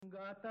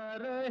गाता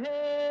रहे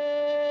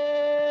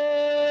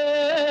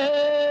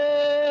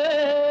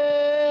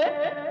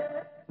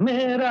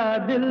मेरा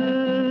दिल।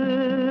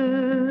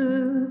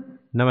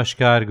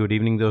 नमस्कार, गुड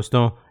इवनिंग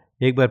दोस्तों।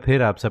 एक बार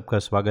फिर आप सबका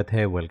स्वागत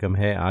है, वेलकम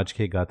है आज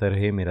के गाता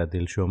रहे मेरा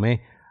दिल शो में।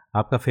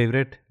 आपका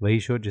फेवरेट वही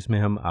शो जिसमें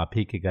हम आप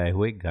ही के गाए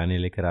हुए गाने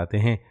लेकर आते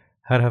हैं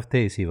हर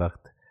हफ्ते इसी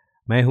वक्त।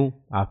 मैं हूं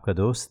आपका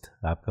दोस्त,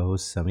 आपका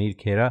होस्ट समीर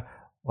खेरा,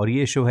 और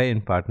ये शो है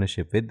इन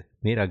पार्टनरशिप विद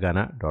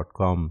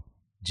मेरागाना.com।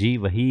 जी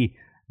वही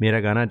मेरा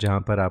गाना, जहां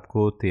पर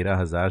आपको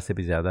 13,000 से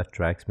भी ज़्यादा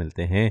ट्रैक्स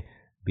मिलते हैं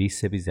 20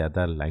 से भी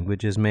ज़्यादा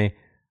लैंग्वेजेस में,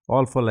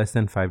 all for less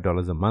than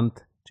 $5 a month.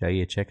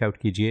 चाहिए चेकआउट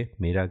कीजिए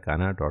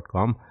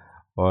मेरागाना.com।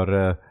 और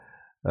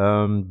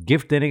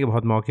गिफ्ट देने के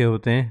बहुत मौके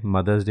होते हैं।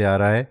 मदर्स डे आ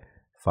रहा है,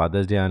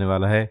 फादर्स डे आने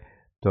वाला है,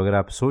 तो अगर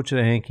आप सोच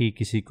रहे हैं कि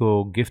किसी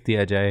को गिफ्ट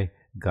दिया जाए,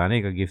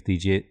 गाने का गिफ्ट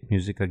दीजिए,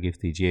 म्यूज़िक का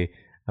गिफ्ट दीजिए,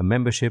 अ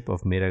मेम्बरशिप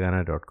ऑफ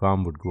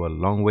मेरागाना.com would go a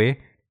long way.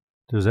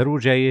 तो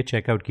ज़रूर जाइए,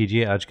 चेकआउट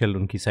कीजिए आजकल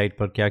उनकी साइट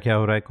पर क्या क्या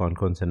हो रहा है, कौन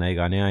कौन से नए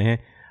गाने आए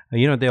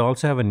हैं। They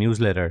also have a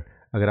newsletter.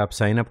 अगर आप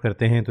साइन अप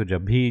करते हैं तो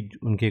जब भी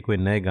उनके कोई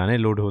नए गाने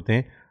लोड होते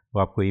हैं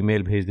वो आपको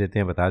ईमेल भेज देते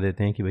हैं, बता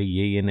देते हैं कि भाई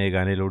ये नए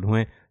गाने लोड हुए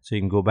हैं, so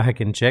you can go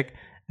back and check.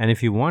 And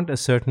if you want a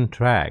certain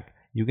track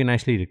you can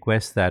actually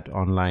request that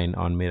online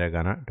on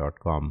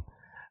मेरागाना.com।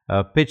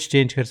 पिच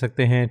चेंज कर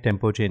सकते हैं,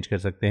 टेम्पो चेंज कर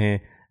सकते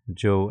हैं।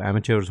 जो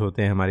एमेचर्स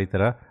होते हैं हमारी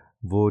तरह,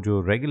 वो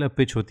जो रेगुलर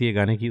पिच होती है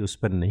गाने की उस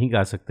पर नहीं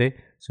गा सकते,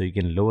 so you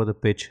can lower the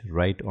pitch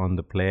right on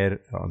the player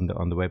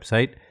on the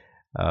website,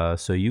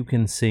 so you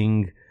can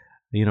sing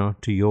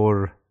to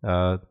your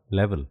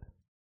level.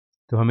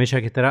 तो हमेशा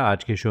की तरह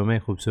आज के शो में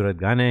खूबसूरत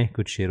गाने,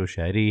 कुछ शेर व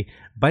शायरी।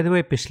 बाय द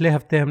वे, पिछले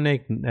हफ्ते हमने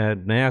एक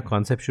नया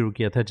कॉन्सेप्ट शुरू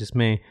किया था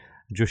जिसमें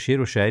जो शेर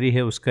व शायरी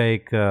है उसका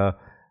एक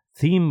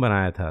थीम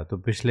बनाया था। तो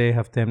पिछले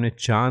हफ्ते हमने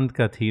चांद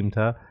का थीम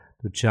था,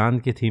 तो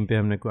चांद के थीम पे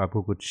हमने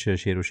आपको कुछ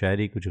शेर व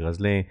शायरी, कुछ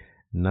गज़लें,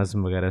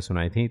 नज़्म वगैरह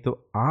सुनाई थी। तो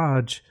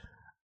आज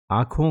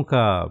आँखों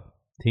का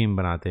थीम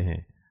बनाते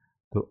हैं।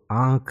 तो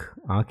आँख,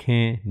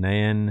 आँखें,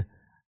 नयन,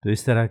 तो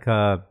इस तरह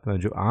का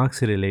जो आँख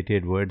से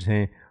रिलेटेड वर्ड्स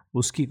हैं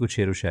उसकी कुछ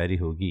शेर व शायरी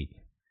होगी।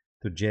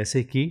 तो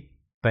जैसे कि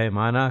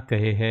पैमाना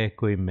कहे है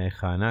कोई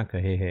मैखाना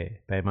कहे है,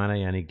 पैमाना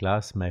यानी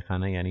ग्लास,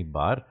 मैखाना यानी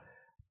बार।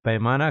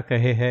 पैमाना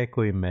कहे है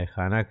कोई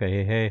मैखाना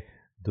कहे है,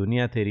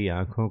 दुनिया तेरी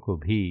आँखों को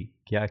भी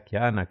क्या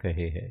क्या ना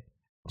कहे है।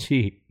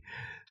 जी,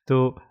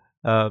 तो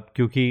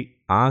क्योंकि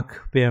आँख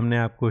पे हमने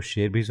आपको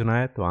शेर भी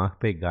सुनाया, तो आँख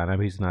पे गाना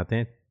भी सुनाते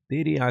हैं।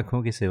 तेरी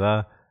आँखों के सिवा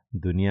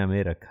दुनिया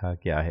में रखा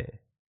क्या है,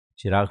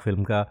 चिराग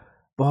फिल्म का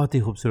बहुत ही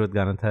खूबसूरत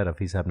गाना था,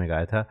 रफ़ी साहब ने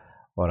गाया था।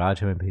 और आज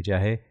हमें भेजा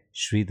है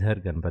श्रीधर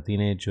गणपति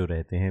ने, जो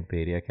रहते हैं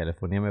पेरिया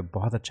कैलिफोर्निया में।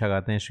 बहुत अच्छा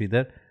गाते हैं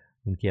श्रीधर,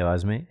 उनकी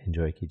आवाज़ में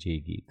एंजॉय कीजिए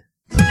गीत।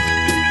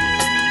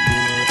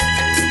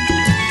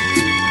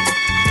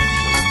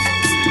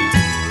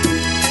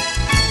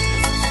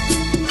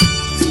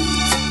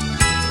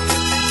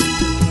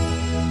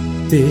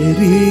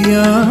 तेरी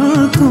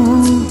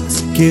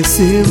आँखों के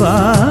सिवा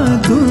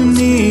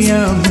दुनिया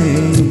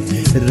में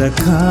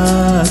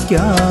रखा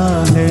क्या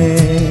है,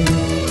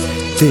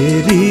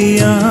 तेरी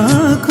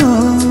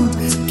आँखों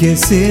के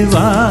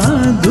सिवा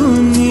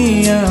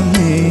दुनिया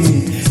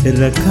में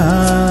रखा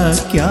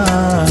क्या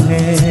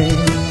है।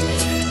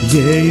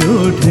 ये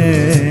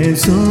उठे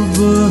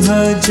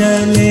सुबह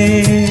जले,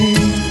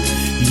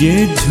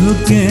 ये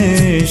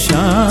झुके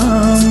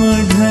शाम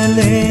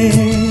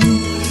ढले,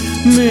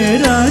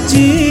 मेरा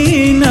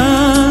जीना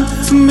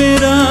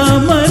मेरा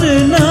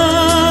मरना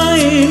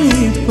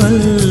इन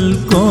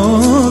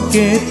पलकों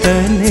के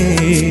तले।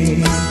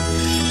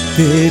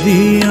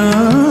 तेरी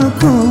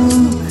आँखों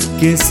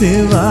के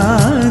सिवा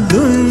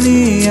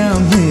दुनिया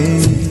में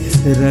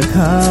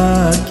रखा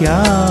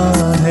क्या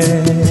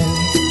है।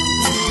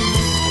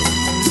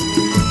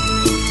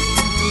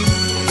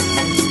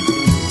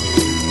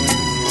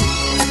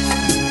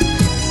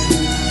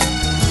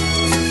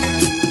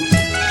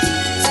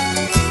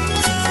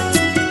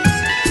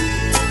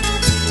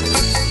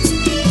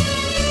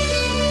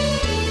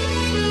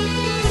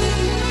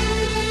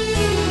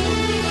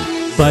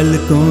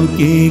 पलकों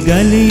की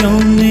गलियों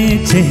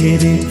में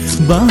चेहरे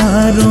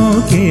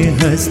बाहरों के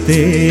हंसते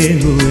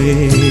हुए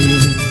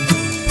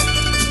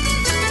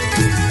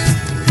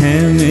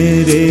हैं,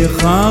 मेरे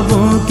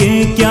ख्वाबों के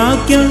क्या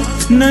क्या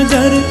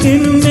नगर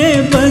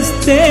इनमें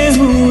बसते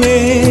हुए।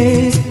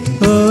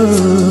 ओ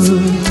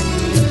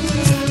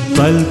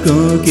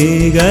पलकों की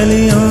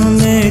गलियों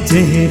में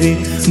चेहरे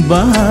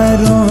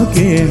बाहरों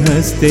के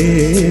हंसते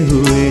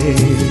हुए,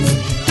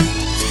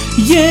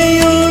 ये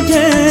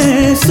उठे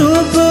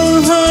सुबह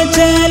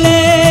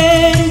चले,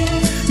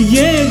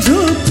 ये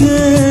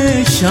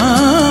झुके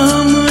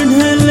शाम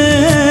ढले,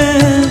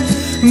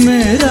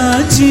 मेरा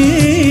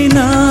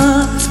जीना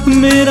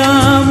मेरा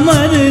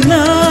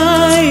मरना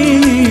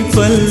इन्हीं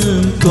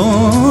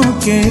पलकों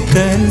के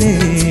तले।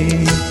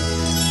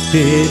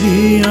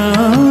 तेरी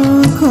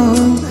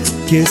आँखों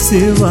के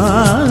सिवा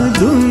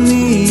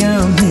दुनिया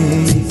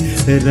में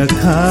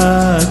रखा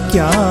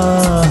क्या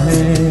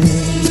है।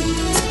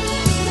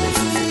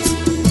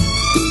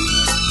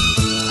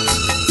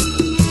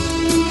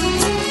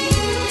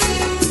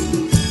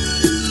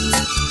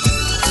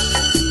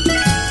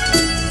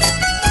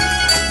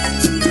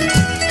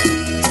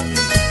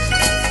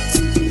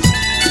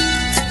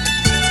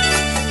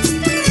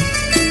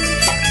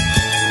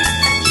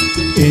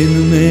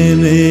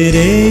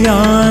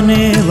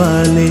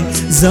 वाले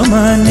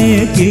जमाने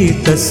की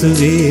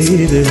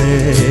तस्वीर है।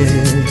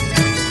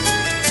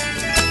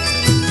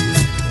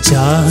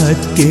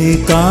 चाहत के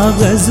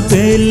कागज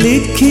पे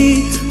लिखी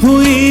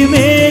हुई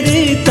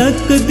मेरी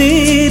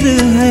तकदीर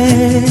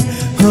है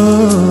हो,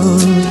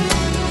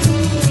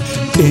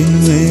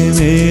 इनमें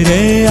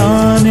मेरे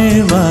आने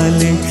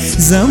वाले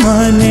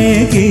जमाने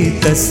की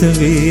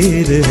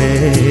तस्वीर है।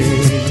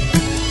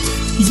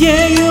 ये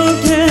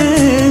उठे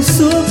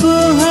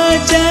सुबह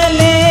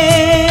चले,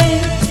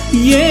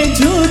 ये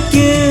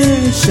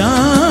झुके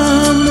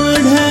शाम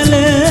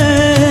ढले,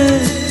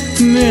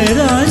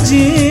 मेरा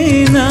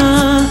जीना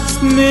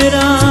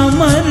मेरा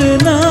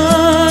मरना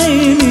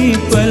इन्हीं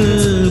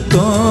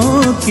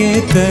पलकों के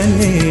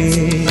तले।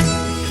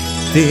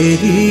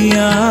 तेरी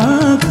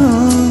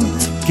आँखों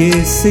के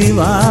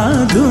सिवा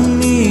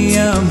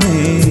दुनिया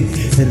में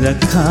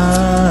रखा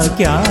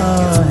क्या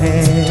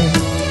है,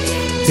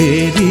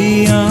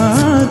 तेरी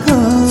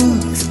आँखों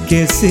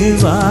के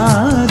सिवा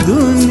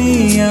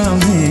दुनिया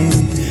में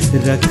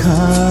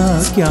रखा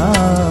क्या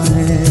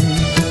है।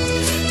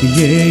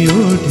 ये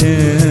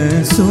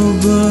उठे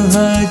सुबह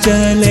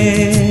चले,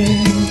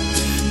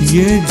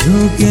 ये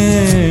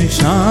झुके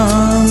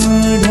शाम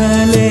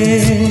ढले,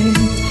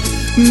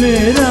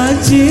 मेरा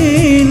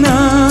जीना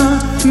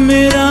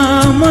मेरा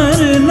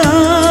मरना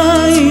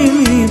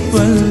इन्हीं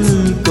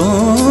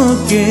पलकों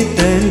के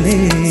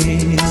तले।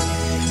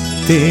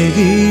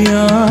 तेरी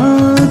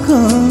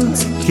आँखों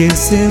के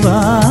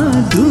सिवा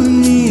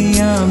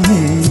दुनिया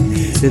में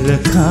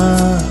रखा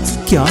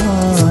क्या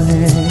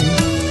है,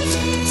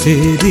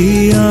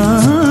 तेरी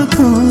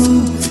आँखों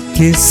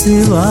के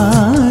सिवा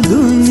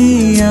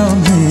दुनिया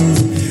में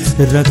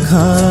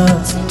रखा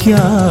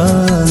क्या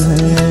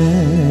है।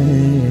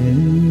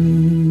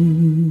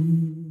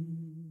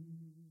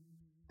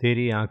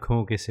 तेरी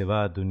आँखों के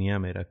सिवा दुनिया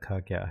में रखा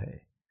क्या है।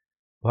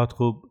 बहुत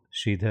खूब,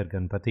 Shridhar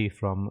Ganpati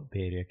from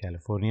bay area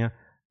California.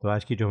 तो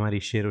आज की जो हमारी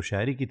शेर व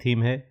शायरी की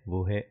थीम है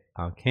वो है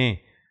आँखें।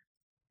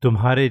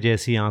 तुम्हारे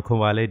जैसी आँखों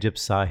वाले जब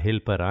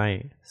साहिल पर आएँ,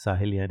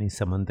 साहिल यानी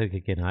समंदर के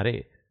किनारे,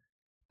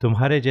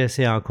 तुम्हारे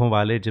जैसे आँखों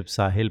वाले जब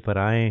साहिल पर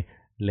आएँ,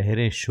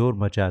 लहरें शोर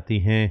मचाती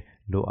हैं,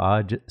 लो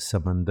आज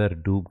समंदर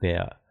डूब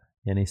गया।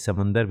 यानी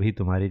समंदर भी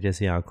तुम्हारी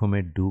जैसी आँखों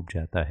में डूब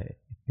जाता है,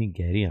 इतनी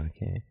गहरी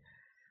आँखें हैं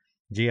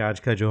जी। आज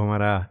का जो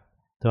हमारा,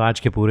 तो आज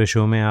के पूरे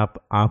शो में आप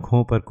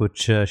आँखों पर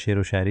कुछ शेर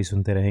व शायरी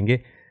सुनते रहेंगे।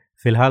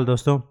 फ़िलहाल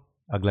दोस्तों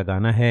अगला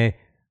गाना है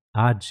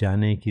आज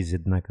जाने की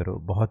ज़िद ना करो।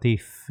 बहुत ही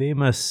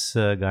फेमस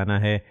गाना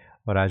है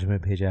और आज में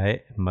भेजा है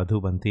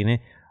मधुबंती ने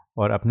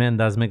और अपने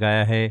अंदाज में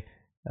गाया है,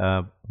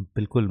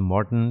 बिल्कुल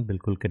मॉडर्न,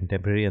 बिल्कुल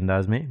कंटेम्प्रेरी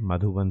अंदाज में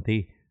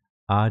मधुबंती।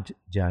 आज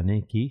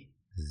जाने की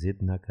ज़िद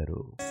ना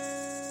करो।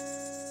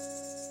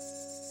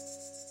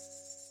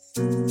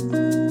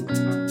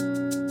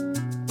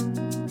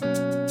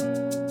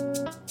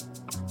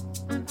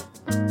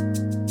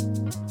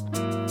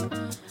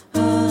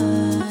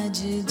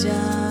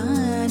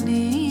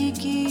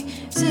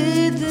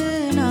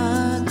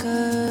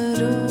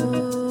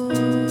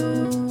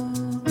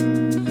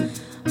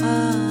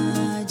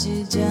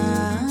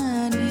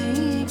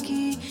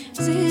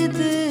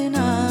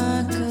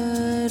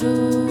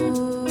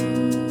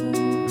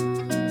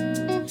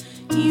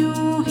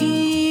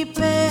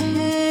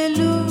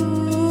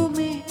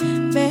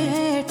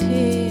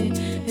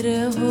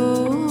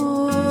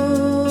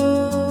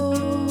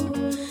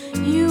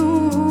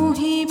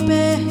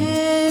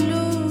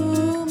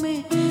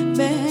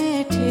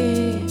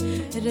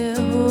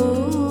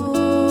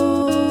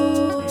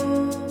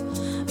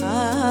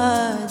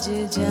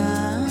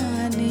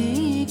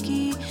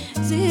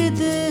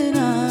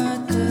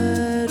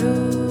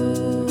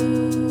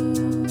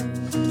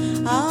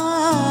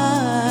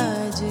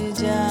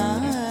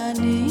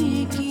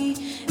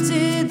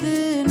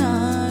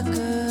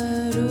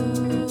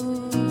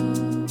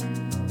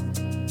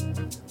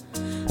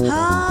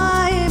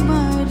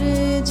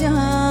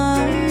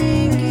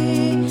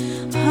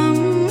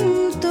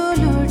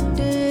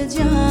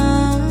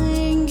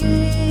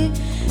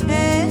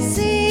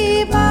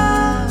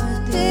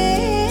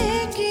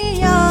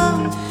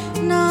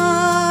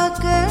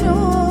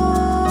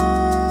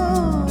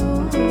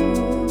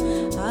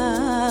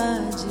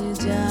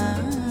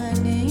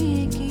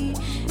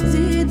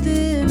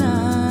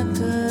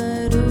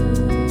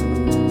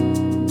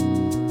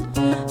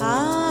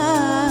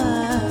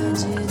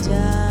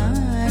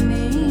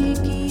 जाने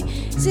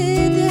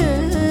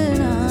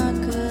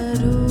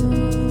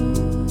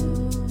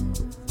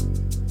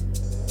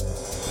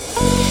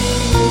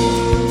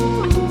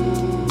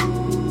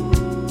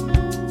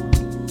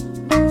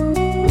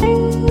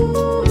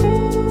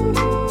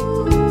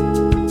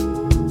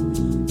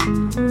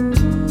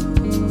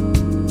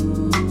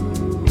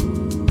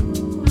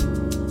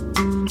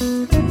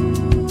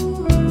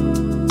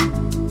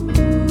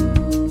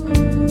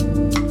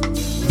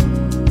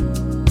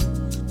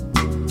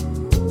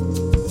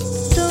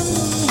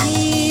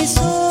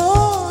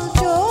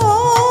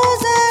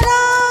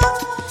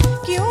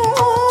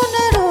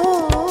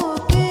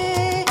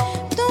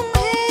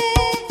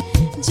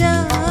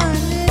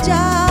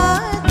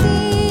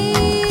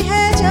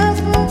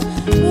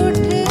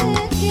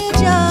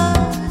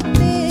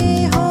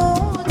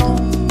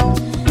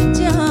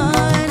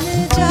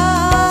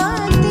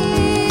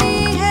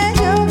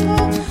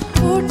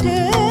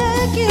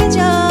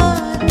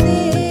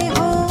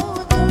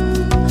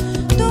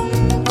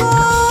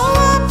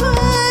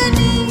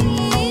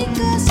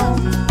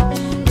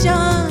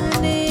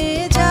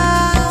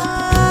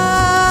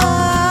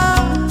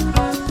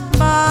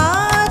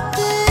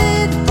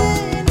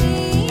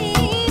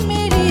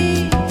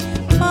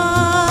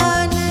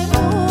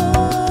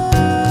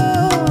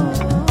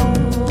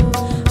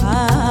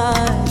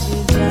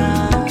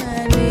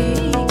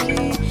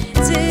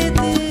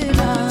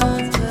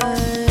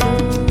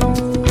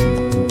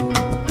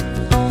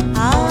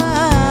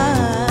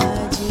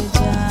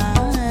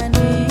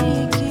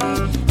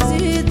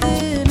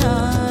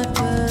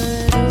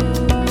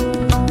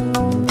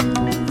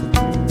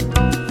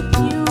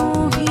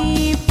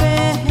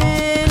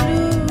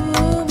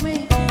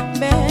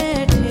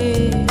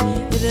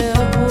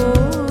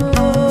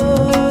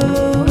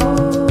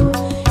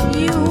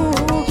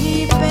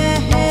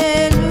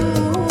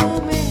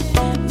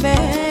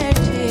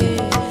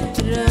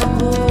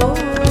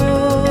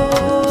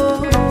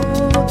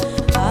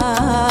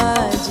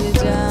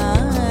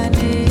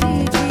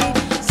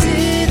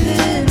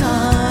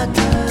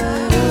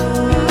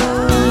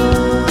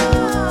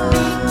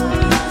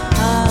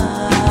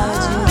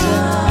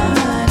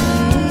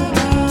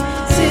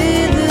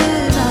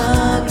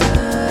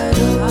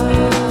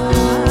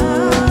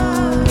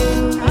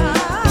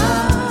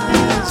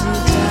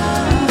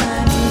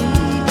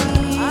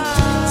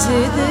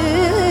जिद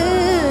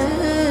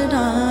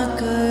ना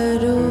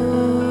करो।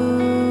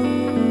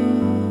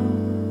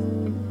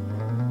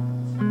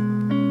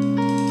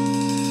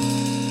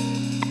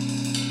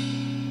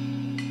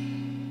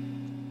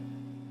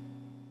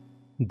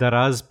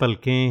 दराज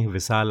पलकें,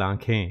 विशाल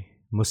आंखें,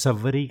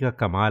 मुसव्वरी का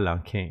कमाल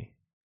आंखें,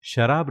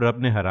 शराब रब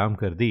ने हराम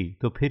कर दी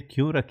तो फिर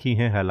क्यों रखी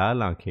हैं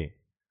हलाल आंखें।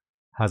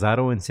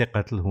 हजारों इनसे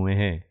कत्ल हुए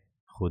हैं,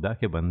 खुदा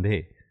के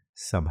बंदे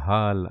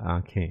संभाल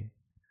आंखें।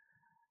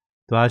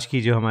 तो आज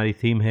की जो हमारी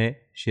थीम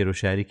है शेर व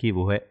शायरी की,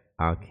 वो है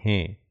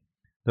आंखें।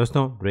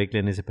 दोस्तों, ब्रेक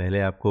लेने से पहले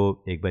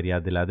आपको एक बार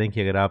याद दिला दें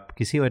कि अगर आप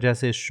किसी वजह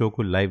से इस शो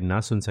को लाइव ना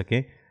सुन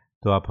सकें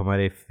तो आप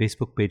हमारे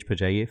फेसबुक पेज पर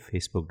जाइए,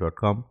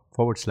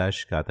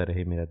 facebook.com/गाता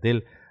रहे मेरा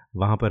दिल।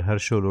 वहाँ पर हर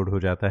शो लोड हो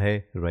जाता है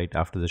राइट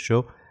आफ्टर द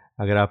शो।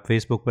 अगर आप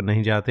फेसबुक पर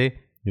नहीं जाते,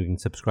 you can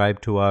subscribe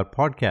to our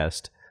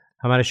podcast.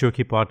 हमारे शो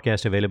की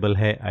पॉडकास्ट अवेलेबल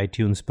है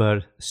iTunes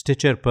पर,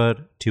 स्टिचर पर,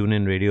 ट्यून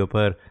इन रेडियो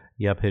पर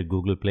या फिर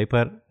गूगल प्ले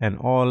पर and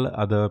all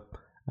other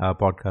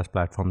podcast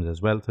platforms as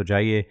well. तो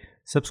जाइए,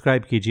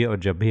 सब्सक्राइब कीजिए और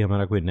जब भी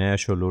हमारा कोई नया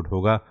शो लोड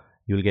होगा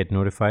यू विल गेट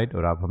नोटिफाइड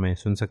और आप हमें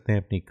सुन सकते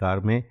हैं अपनी कार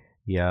में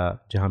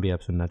या जहाँ भी आप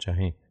सुनना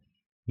चाहें।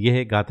 यह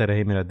है गाता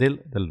Rahe Mera Dil,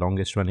 the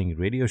longest running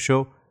radio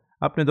show.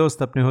 अपने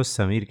दोस्त, अपने होस्ट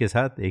समीर के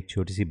साथ एक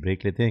छोटी सी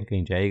ब्रेक लेते हैं,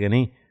 कहीं जाएगा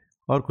नहीं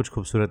और कुछ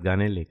खूबसूरत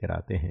गाने लेकर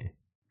आते हैं।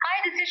 Hi,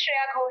 this is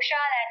Shreya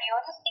Ghoshal and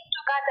you're listening to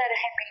Gaata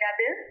Rahe Mera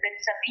Dil with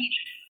Sameer.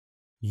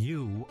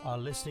 You are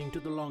listening to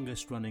the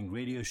longest running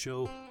radio show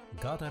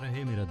Gaata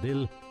Rahe Mera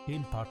Dil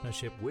in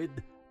partnership with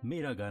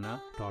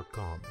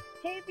Miragana.com.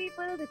 Hey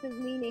people, this is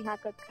me Neha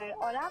Kakkar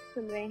और आप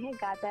सुन रहे हैं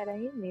गाता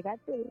रहे मेरा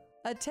दिल।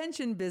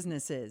 Attention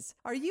businesses.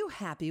 Are you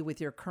happy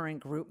with your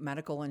current group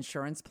medical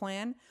insurance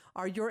plan?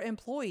 Are your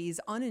employees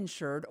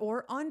uninsured or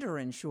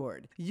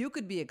underinsured? You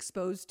could be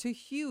exposed to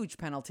huge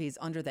penalties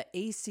under the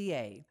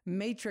ACA.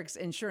 Matrix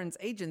Insurance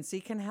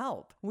Agency can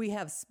help. We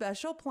have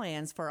special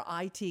plans for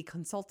IT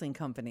consulting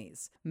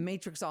companies.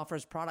 Matrix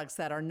offers products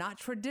that are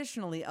not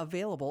traditionally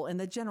available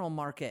in the general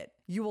market.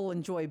 You will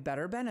enjoy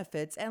better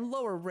benefits and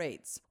lower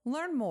rates.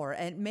 Learn more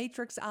at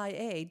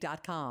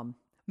matrixia.com.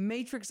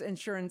 Matrix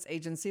Insurance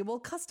Agency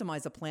will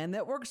customize a plan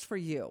that works for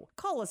you.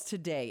 Call us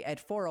today at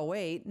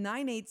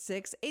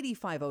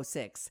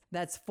 408-986-8506.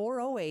 That's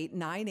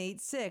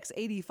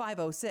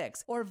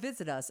 408-986-8506. Or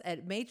visit us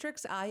at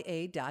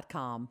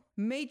matrixia.com.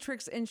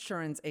 Matrix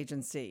Insurance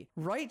Agency.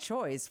 Right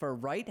choice for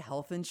right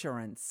health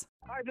insurance.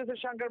 Hi, this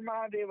is Shankar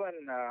Mahadevan.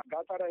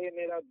 Gaata Rahe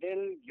Mera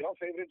Dil, your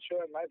favorite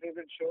show and my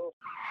favorite show.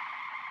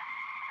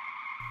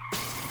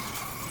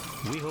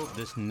 We hope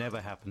this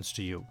never happens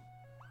to you.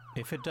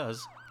 If it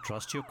does,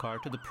 trust your car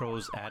to the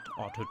pros at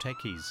Auto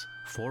Techies,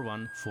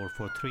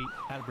 41443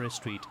 Albrecht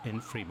Street in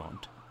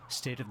Fremont.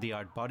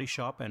 State-of-the-art body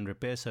shop and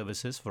repair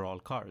services for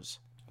all cars.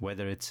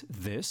 Whether it's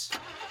this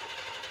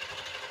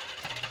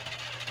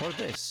or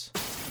this.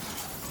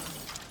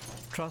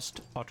 Trust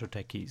Auto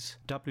Techies.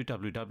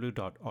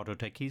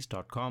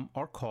 www.autotechies.com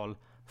or call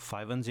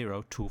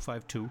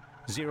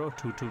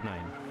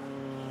 510-252-0229.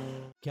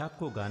 क्या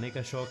आपको गाने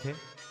का शौक है?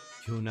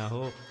 क्यों ना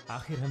हो,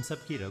 आखिर हम सब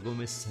की रगों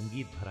में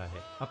संगीत भरा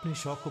है। अपने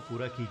शौक को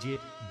पूरा कीजिए,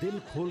 दिल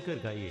खोल कर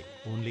गाइए,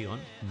 ओनली ऑन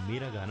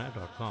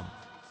miragana.com।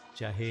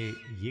 चाहे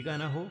ये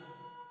गाना हो,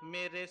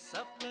 मेरे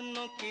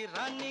सपनों की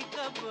रानी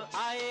कब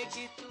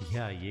आएगी तू,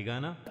 या ये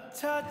गाना,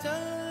 अच्छा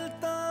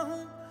चलता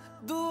हूँ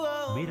दुआ।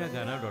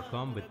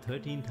 Miragana.com with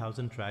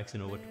 13,000 tracks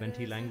in over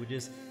 20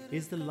 languages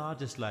is the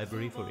largest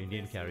library for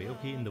Indian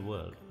karaoke in the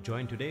world.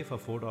 Join today for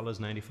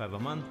 $4.95 a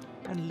month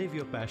and live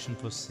your passion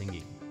for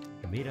singing.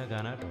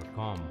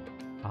 Miragana.com.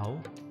 आओ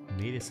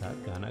मेरे साथ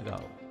गाना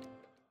गाओ।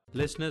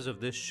 Listeners of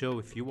this show,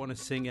 if you want to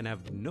sing and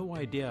have no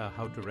idea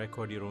how to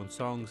record your own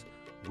songs,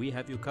 we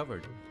have you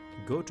covered.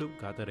 Go to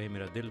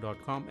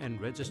gaataremeradil.com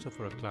and register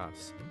for a class.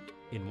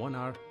 In 1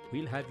 hour,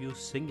 we'll have you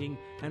singing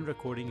and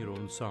recording your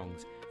own songs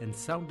and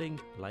sounding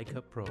like a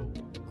pro.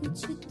 कुछ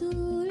तो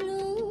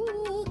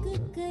लोग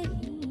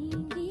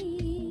कहेंगे,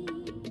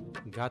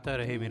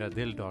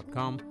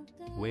 gaataremeradil.com,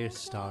 where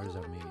stars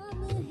are made.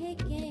 है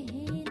कहना।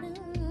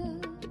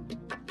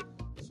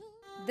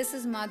 This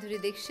is Madhuri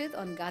Dixit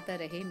on Gaata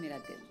Rahe Mera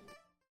Dil.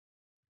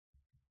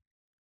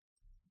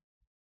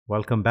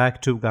 Welcome back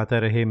to Gaata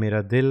Rahe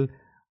Mera दिल।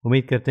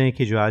 उम्मीद करते हैं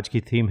कि जो आज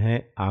की थीम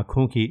है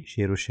आँखों की,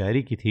 शेर व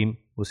शायरी की थीम,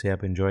 उसे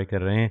आप एंजॉय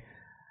कर रहे हैं।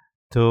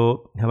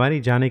 तो हमारी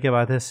जाने के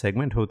बाद है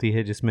सेगमेंट होती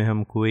है जिसमें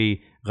हम कोई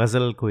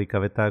गज़ल, कोई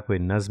कविता, कोई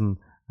नज़्म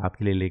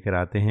आपके लिए लेकर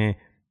आते हैं।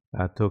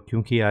 तो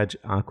क्योंकि आज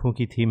आँखों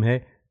की थीम है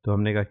तो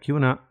हमने कहा क्यों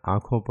ना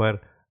आँखों पर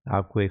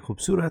आपको एक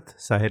खूबसूरत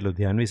साहिर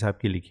लुधियानवी साहब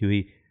की लिखी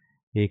हुई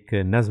एक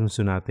नज़्म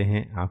सुनाते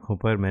हैं। आँखों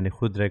पर मैंने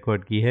ख़ुद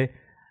रिकॉर्ड की है,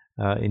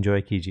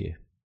 एंजॉय कीजिए।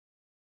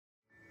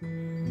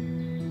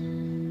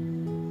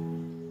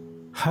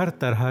 हर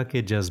तरह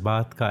के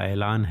जज्बात का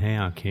ऐलान है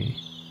आँखें,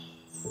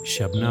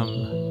 शबनम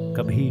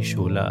कभी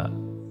शोला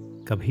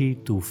कभी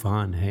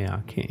तूफ़ान है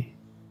आँखें।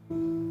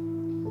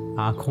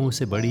 आँखों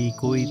से बड़ी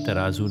कोई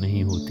तराजू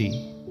नहीं होती,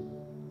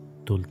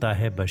 तुलता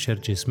है बशर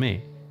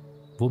जिसमें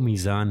वो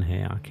मीज़ान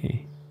है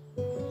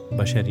आँखें।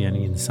 बशर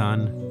यानी इंसान,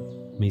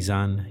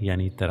 मीज़ान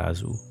यानी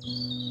तराजू।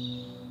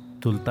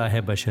 तुलता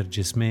है बशर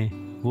जिसमें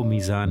वो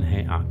मीज़ान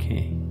है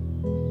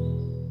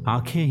आँखें।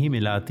 आँखें ही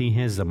मिलाती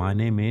हैं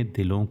ज़माने में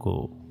दिलों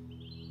को,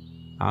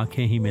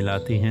 आँखें ही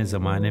मिलाती हैं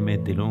ज़माने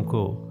में दिलों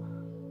को।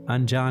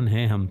 अनजान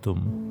हैं हम तुम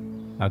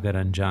अगर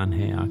अनजान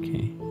हैं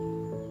आँखें।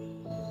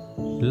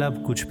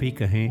 लब कुछ भी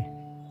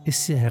कहें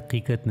इससे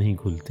हकीकत नहीं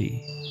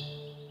खुलती,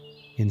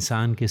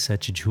 इंसान के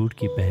सच झूठ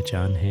की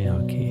पहचान है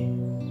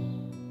आँखें।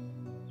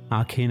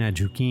 आँखें ना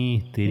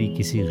झुकीं तेरी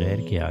किसी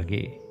गैर के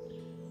आगे,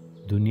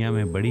 दुनिया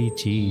में बड़ी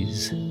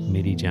चीज़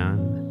मेरी जान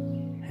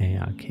है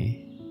आँखें।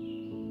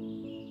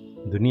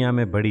 दुनिया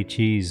में बड़ी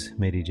चीज़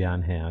मेरी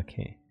जान है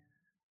आँखें।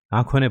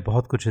 आँखों ने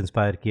बहुत कुछ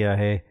इंस्पायर किया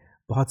है,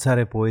 बहुत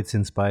सारे पोइट्स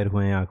इंस्पायर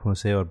हुए हैं आँखों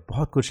से और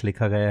बहुत कुछ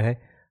लिखा गया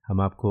है।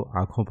 हम आपको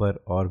आँखों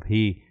पर और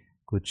भी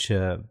कुछ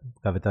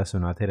कविता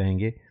सुनाते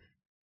रहेंगे।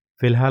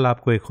 फ़िलहाल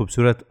आपको एक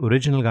खूबसूरत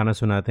ओरिजिनल गाना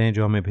सुनाते हैं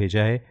जो हमें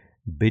भेजा है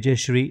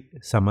विजयश्री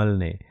समल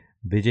ने।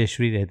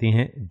 विजयश्री रहती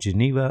हैं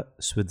जिनीवा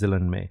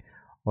स्विट्ज़रलैंड में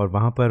और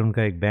वहाँ पर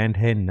उनका एक बैंड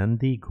है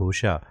नंदी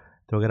घोषा।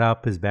 तो अगर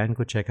आप इस बैंड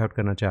को चेकआउट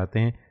करना चाहते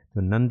हैं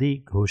तो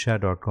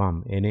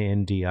nandighosa.com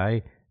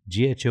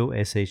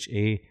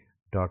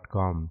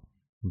nandighosa.com।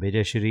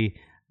 Vijayshri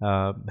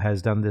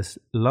has done this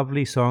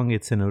lovely song.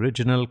 It's an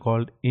original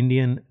called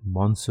Indian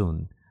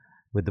Monsoon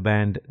with the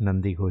band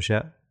Nandi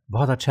घोषा।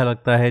 बहुत अच्छा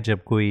लगता है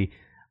जब कोई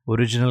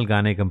ओरिजिनल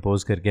गाने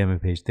कंपोज करके हमें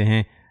भेजते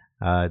हैं।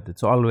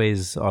 It's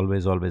always a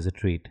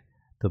treat.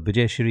 तो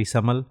विजयश्री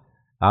समल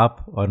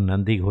आप और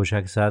नंदी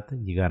घोषा के साथ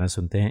ये गाना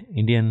सुनते हैं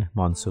इंडियन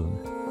मॉनसून।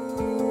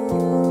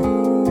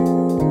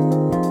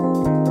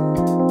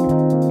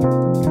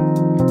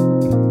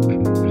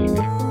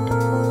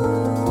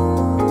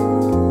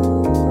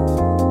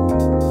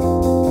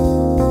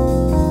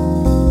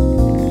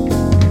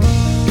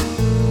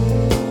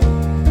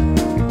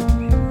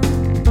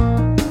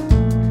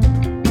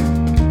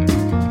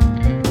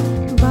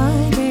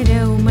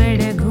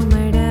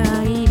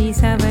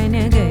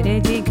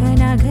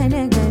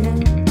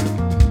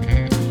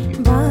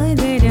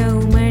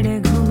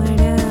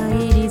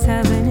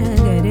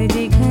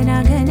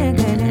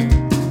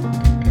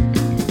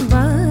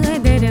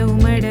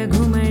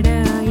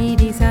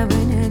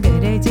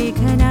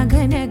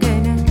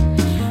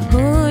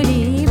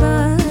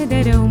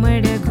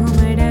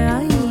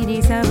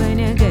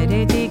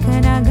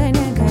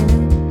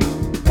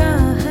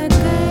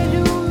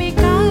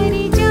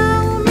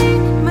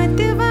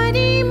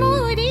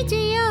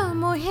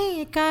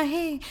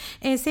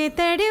 ऐसे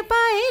तड़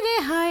पाए रे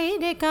हाय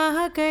रे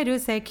कहा करो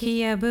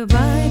सखी अब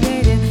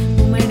बादर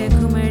घुमड़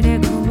घुमड़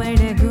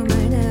घुमड़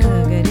घुमड़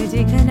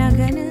गरजे घना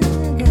घना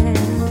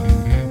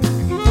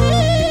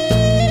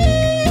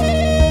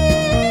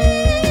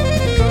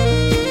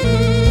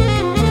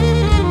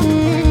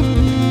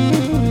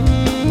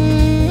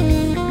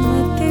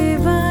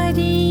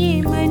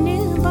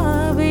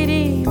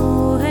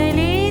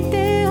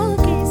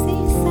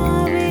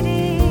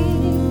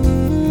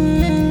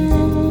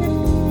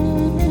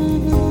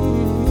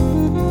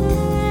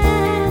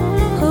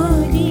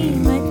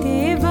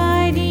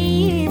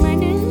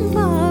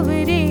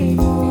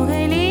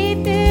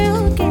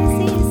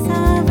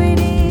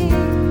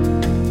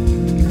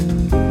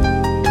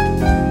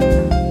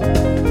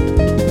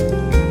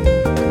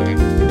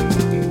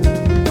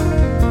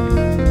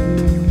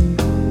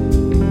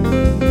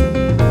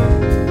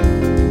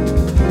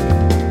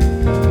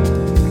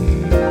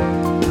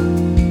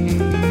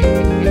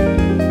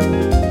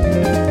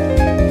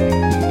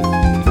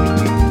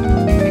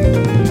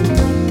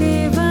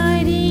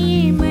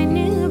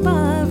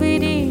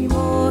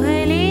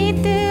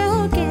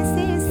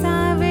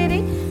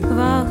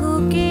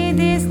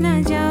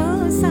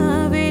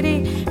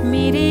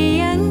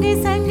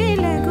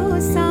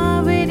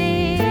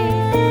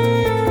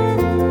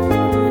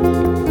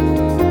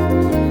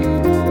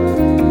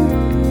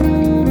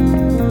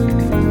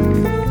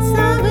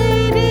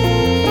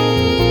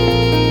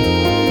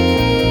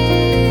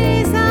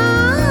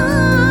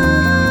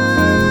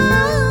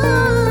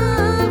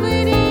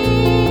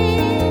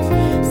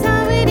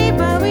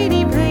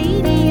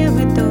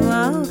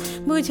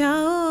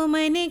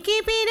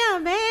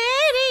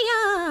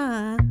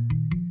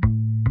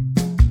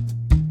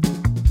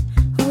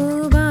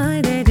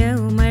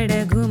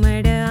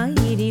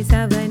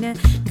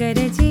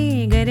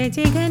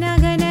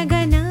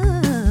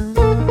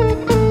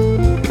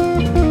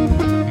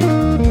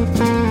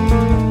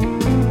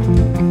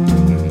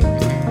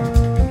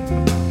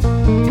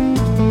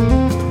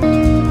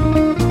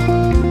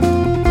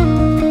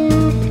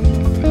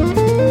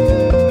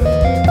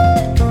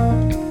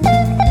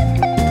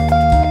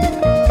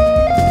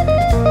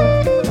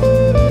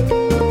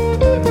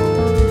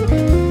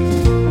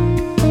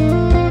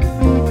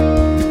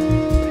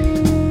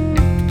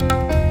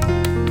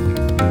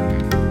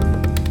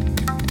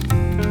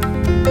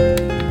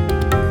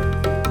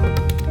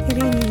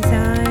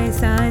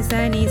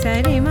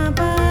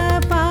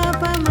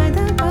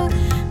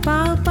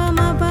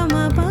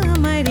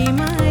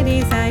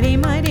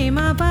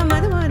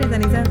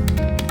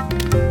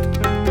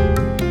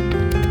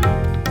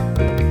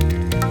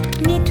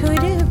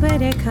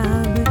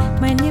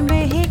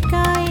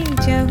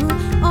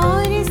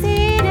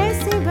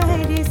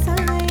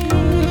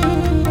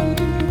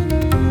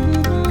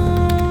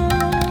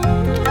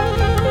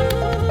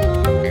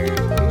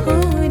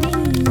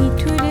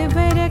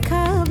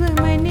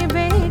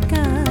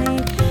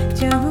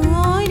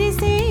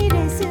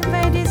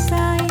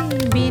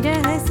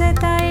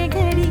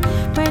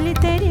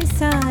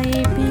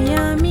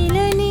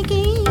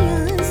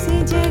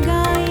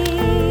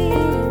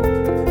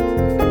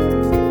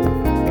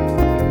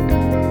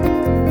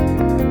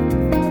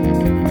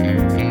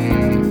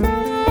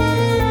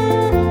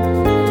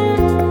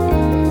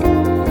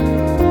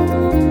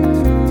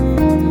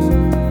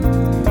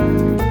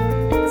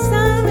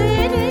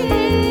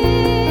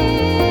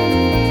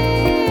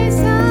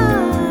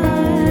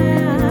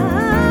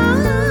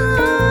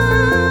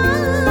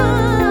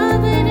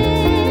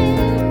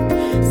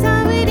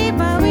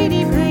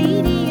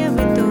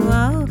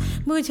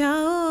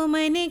बुझाओ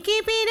मन की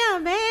पीड़ा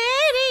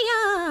बैरिया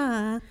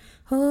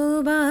हो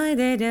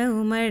बादर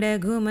उमड़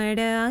घुमड़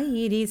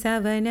आईरी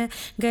सावन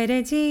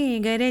गरजे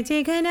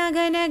गरजे घना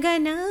घना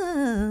घना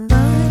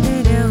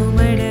बादर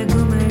उमड़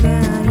घुमड़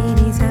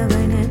आईरी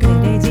सावन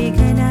गरजे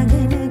घना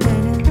घना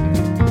घना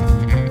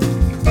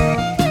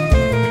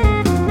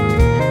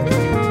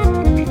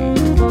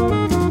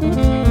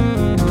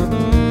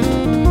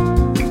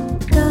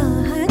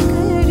काहा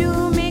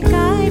करूं मैं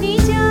कारी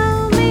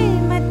जाऊं मैं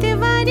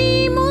मतवारी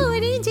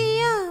मोरी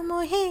जिया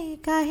मोहे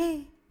काहे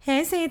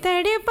ऐसे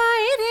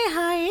तड़पाए रे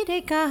हाय रे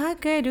कहा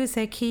करूं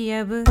सखी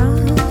अब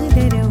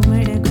बादर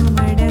उमड़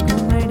घुमड़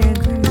घुमड़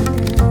घुमड़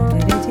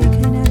गरजे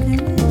घना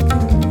घना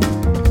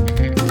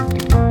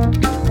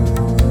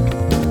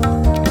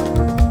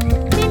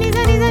नी नी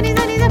नी नी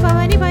नी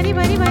भवानी पानी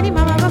पानी पानी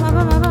मा मा मा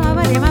मा मा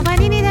मा रे मा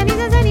पानी नी नी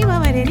नी मा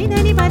रे नी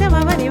नी पा मा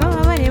मा रे मा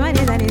मा रे मा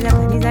रे नी नी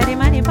पानी सा रे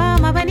मा रे पा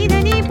मा पानी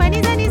नी पानी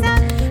सा नी सा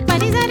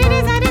पानी सा रे रे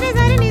सा रे रे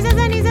सा रे नी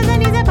सा नी सा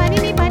नी सा पानी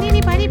नी पानी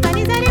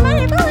पानी सा रे मा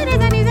रे पा रे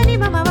सा नी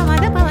मा मा मा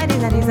दा पा रे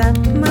सा नी सा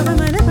मा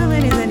मा दा पा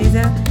रे सा नी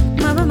सा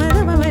मा मा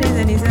दा पा रे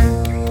सा नी सा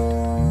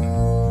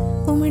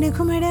उमड़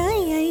घुमड़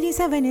आई री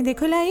सावन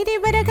देखो लाई रे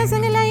बरखा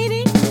संग लाई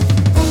रे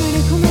उमड़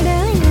घुमड़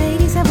आई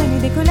री सावन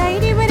देखो लाई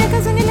रे बरखा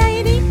संग लाई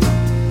रे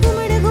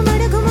उमड़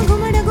घुमड़ घुम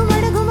घुमड़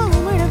घुमड़ घुम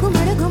उमड़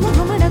घुमड़ घुम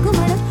घुमड़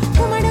घुमड़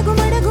उमड़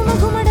घुमड़ घुम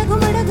घुमड़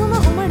घुमड़ घुम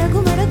उमड़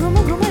घुमड़ घुम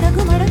घुमड़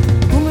घुमड़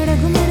उमड़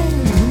घुमड़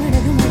घुमड़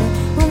घुमड़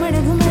उमड़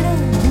घुमड़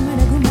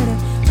घुमड़ घुमड़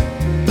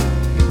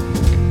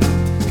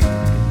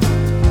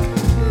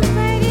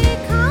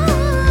बरखा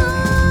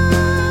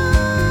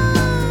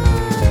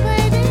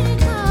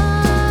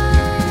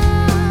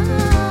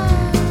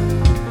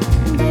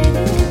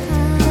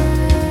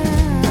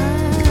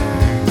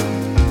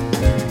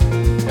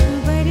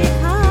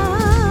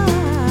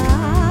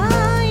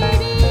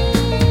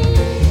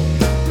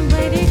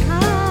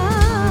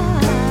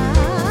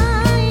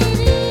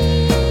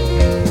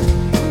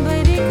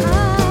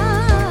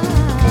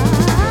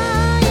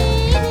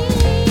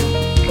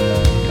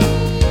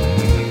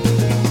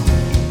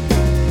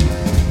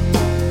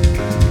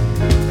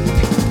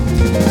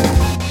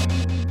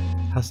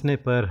हंसने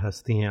पर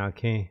हंसती हैं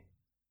आँखें,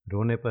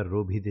 रोने पर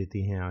रो भी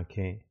देती हैं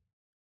आँखें,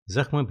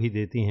 ज़ख्म भी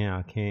देती हैं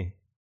आँखें,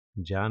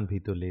 जान भी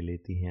तो ले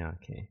लेती हैं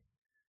आँखें।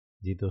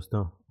 जी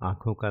दोस्तों,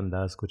 आँखों का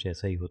अंदाज़ कुछ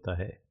ऐसा ही होता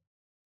है।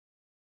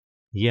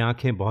 ये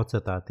आँखें बहुत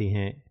सताती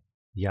हैं,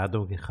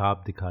 यादों के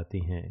ख्वाब दिखाती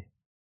हैं,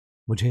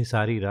 मुझे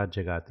सारी रात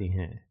जगाती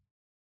हैं,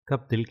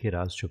 कब दिल के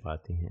राज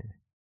छुपाती हैं,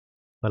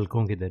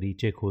 पलकों के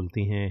दरीचे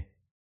खोलती हैं,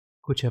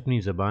 कुछ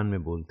अपनी ज़बान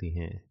में बोलती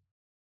हैं,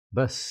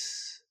 बस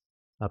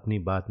अपनी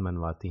बात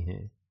मनवाती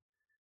हैं।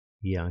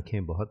 ये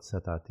आँखें बहुत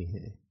सताती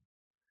हैं।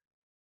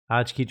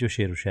 आज की जो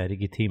शेर व शायरी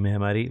की थीम है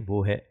हमारी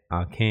वो है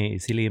आँखें,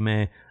 इसीलिए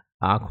मैं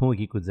आँखों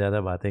की कुछ ज़्यादा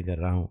बातें कर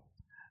रहा हूँ।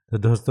 तो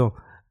दोस्तों,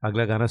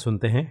 अगला गाना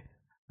सुनते हैं।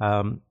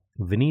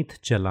 विनीत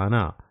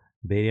चलाना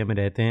बेरिया में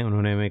रहते हैं।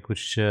 उन्होंने हमें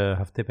कुछ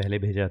हफ्ते पहले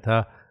भेजा था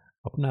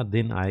अपना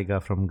दिन आएगा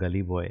फ्रॉम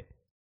गली बॉय।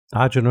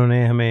 आज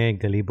उन्होंने हमें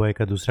गली बॉय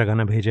का दूसरा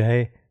गाना भेजा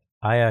है,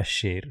 आया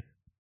शेर।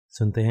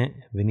 सुनते हैं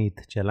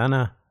विनीत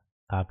चलाना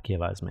आपकी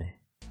आवाज़ में।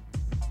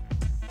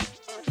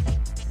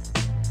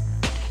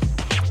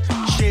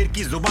 शेर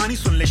की जुबानी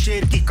सुन ले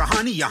शेर की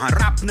कहानी, यहाँ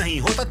रैप नहीं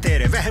होता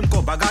तेरे वहम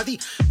को भगा दी।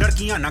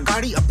 लड़कियां न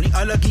गाड़ी अपनी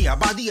अलग ही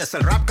आबादी,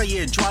 असल रैप का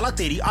ये ज्वाला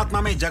तेरी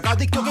आत्मा में जगा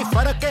दी। क्योंकि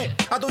फर्क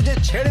है तुझे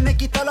छेड़ने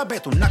की तलब है,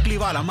 तू नकली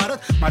वाला मर्द,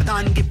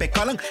 मर्दानगी पे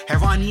कलंक,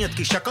 हैवानियत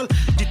की शक्ल।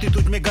 जितनी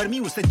तुझ में गर्मी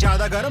उससे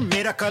ज्यादा गर्म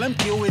मेरा कलम।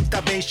 क्यों इतना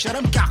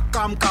बेशरम, क्या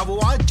काम का वो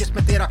आज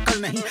जिसमें तेरा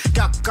कल नहीं,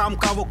 क्या काम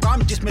का वो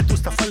काम जिसमें तू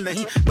सफल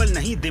नहीं। बल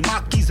नहीं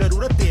दिमाग की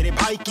जरूरत, तेरे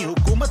भाई की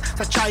हुकूमत,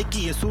 सच्चाई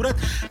की ये सूरत।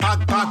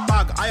 भाग भाग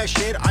भाग आया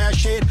शेर, आया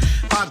शेर,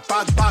 भाग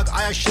भाग भाग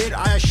आया शेर,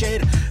 आया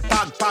शेर,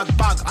 भाग भाग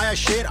भाग आया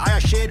शेर, आया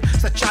शेर।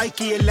 सच्चाई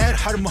की ये लहर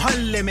हर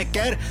मोहल्ले में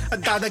कैर,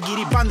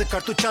 दादागिरी बंद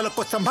कर, तू चल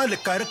को संभल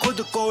कर।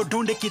 खुद को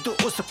ढूंढे कि तू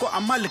उसको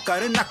अमल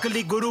कर,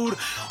 नकली गुरूर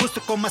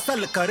उसको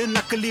मसल कर,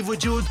 नकली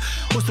वजूद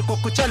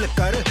उसको कुचल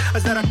कर।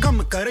 जरा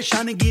कम कर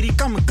शानगिरी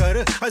कम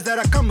कर,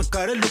 जरा कम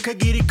कर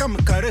लुखगिरी कम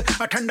कर।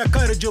 ठंडा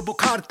कर जो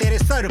बुखार तेरे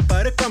सर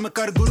पर, कम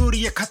कर गुरूर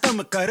ये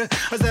खत्म कर।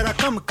 जरा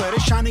कम कर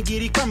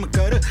शानगिरी कम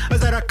कर,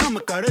 जरा कम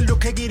कर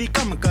लुखगिरी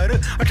कम कर।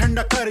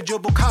 ठंडा कर जो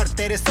बुखार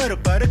तेरे सर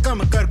पर, कम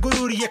कर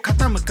गुरूर ये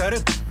खत्म कर।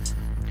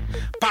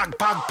 भाग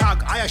भाग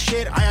भाग आया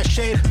शेर, आया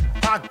शेर,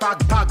 भाग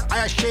भाग भाग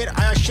आया शेर,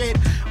 आया शेर,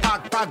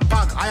 भाग भाग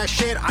भाग आया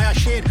शेर, आया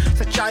शेर।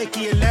 सच्चाई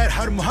की ये लहर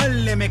हर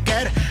मोहल्ले में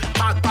कैर।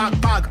 भाग भाग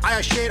भाग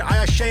आया शेर,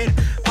 आया शेर,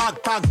 भाग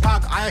भाग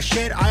भाग आया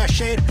शेर, आया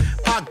शेर,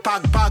 भाग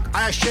भाग भाग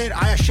आया शेर,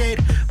 आया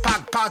शेर,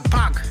 भाग भाग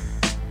भाग।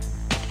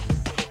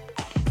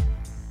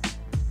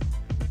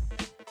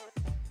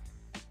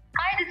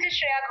 Hi, this is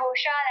Shreya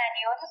Ghoshal and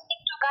you're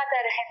listening to Gaata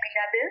Rahe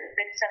Mera Dil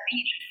with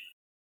Sameer.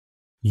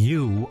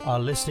 You are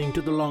listening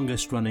to the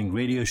longest running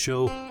radio show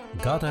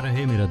Gaata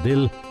Rahe Mera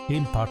Dil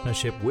in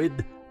partnership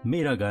with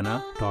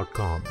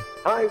Miragana.com.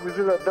 Hi, this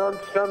is Adnan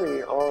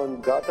Sami on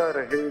Gaata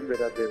Rahe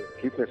Mera Dil.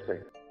 Keep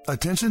listening.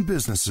 Attention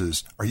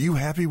businesses, are you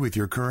happy with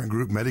your current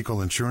group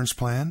medical insurance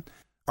plan?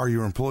 Are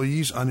your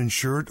employees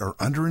uninsured or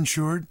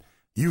underinsured?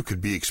 You could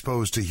be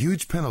exposed to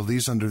huge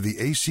penalties under the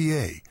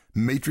ACA.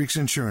 Matrix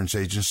Insurance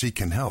Agency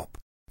can help.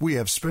 We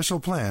have special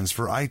plans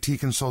for IT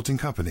consulting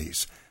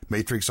companies.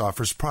 Matrix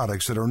offers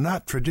products that are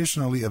not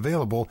traditionally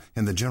available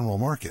in the general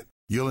market.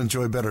 You'll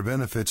enjoy better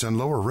benefits and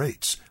lower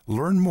rates.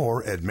 Learn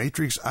more at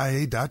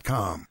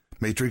matrixia.com.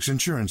 Matrix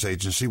Insurance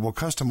Agency will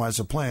customize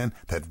a plan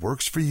that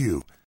works for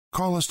you.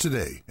 Call us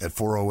today at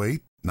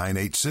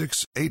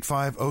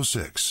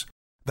 408-986-8506.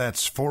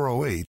 That's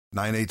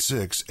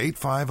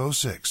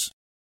 408-986-8506.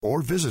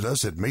 Or visit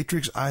us at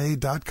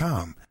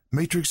matrixia.com.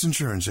 Matrix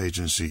Insurance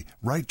Agency.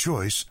 Right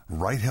choice,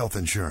 right health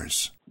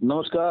insurance.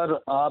 नमस्कार,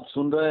 आप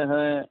सुन रहे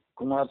हैं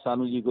कुमार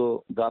सानू जी को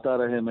गाता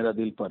रहे मेरा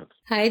दिल पर.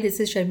 Hi, this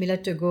is Sharmila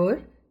Tagore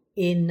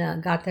in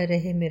Gata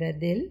Rahe Mera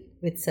Dil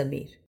with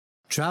Sameer.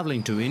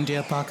 Traveling to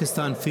India,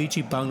 Pakistan,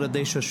 Fiji,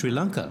 Bangladesh or Sri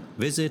Lanka?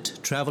 Visit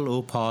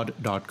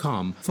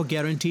travelopod.com for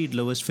guaranteed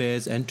lowest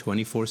fares and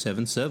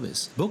 24/7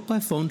 service. Book by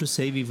phone to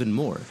save even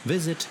more.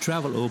 Visit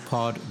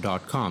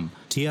travelopod.com.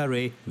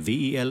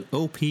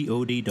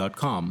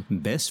 travelopod.com.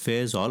 Best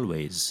fares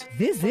always.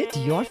 Visit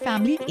your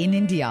family in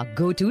India.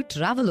 Go to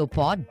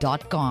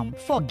travelopod.com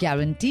for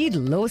guaranteed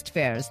lowest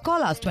fares.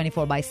 Call us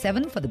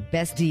 24/7 for the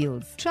best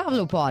deals.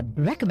 Travelopod,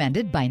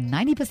 recommended by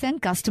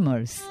 90%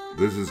 customers.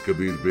 This is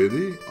Kabir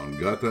Bedi on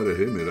गाता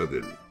रहे मेरा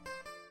दिल.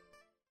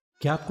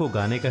 क्या आपको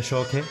गाने का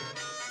शौक है?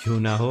 क्यों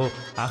ना हो,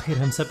 आखिर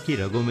हम सब की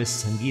रगों में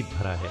संगीत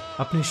भरा है.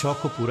 अपने शौक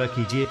को पूरा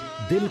कीजिए,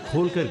 दिल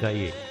खोल कर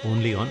गाइए.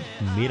 Only on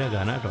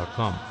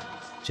Meragana.com.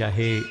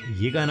 चाहे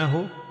ये गाना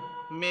हो,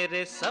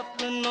 मेरे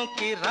सपनों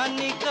की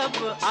रानी कब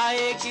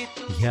आएगी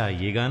तू, या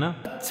ये गाना,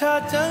 अच्छा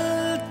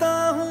चलता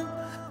हूँ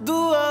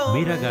दुआ.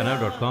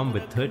 Miragana.com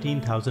with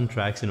 13,000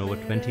 tracks in over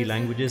 20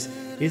 languages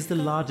is the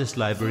largest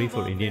library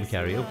for Indian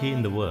karaoke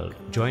in the world.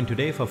 Join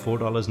today for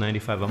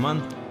 $4.95 a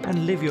month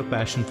and live your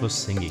passion for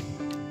singing.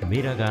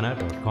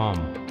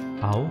 Miragana.com.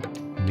 आओ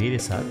मेरे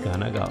साथ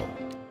गाना गाओ.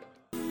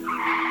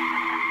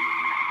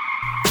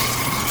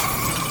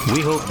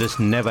 We hope this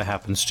never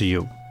happens to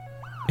you.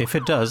 If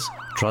it does,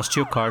 trust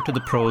your car to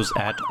the pros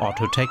at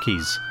Auto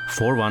Techies,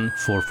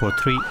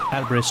 41443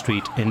 Albrecht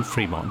Street in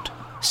Fremont.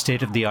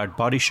 State-of-the-art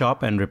body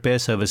shop and repair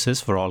services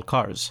for all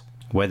cars.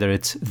 Whether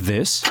it's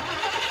this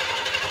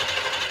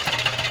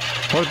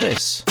or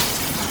this.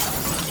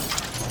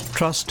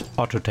 Trust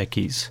Auto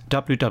Techies.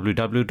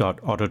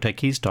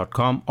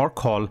 www.autotechies.com or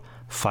call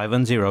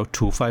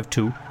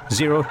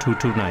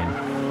 510-252-0229.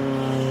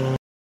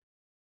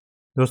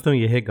 दोस्तों,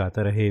 ये है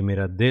गाता रहे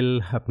मेरा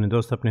दिल, अपने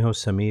दोस्त अपने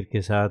host Sameer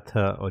के साथ.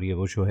 और ये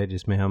वो शो है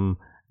जिसमें हम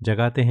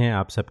जगाते हैं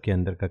आप सबके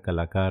अंदर का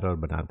कलाकार और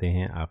बनाते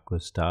हैं आपको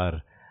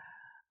स्टार.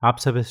 आप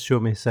सब इस शो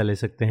में हिस्सा ले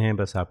सकते हैं.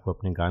 बस आपको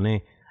अपने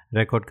गाने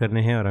रिकॉर्ड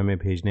करने हैं और हमें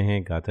भेजने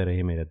हैं गाता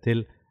रहे मेरा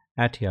दिल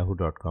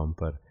 @yahoo.com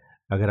पर.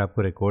 अगर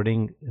आपको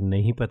रिकॉर्डिंग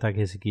नहीं पता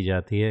कैसे की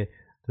जाती है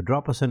तो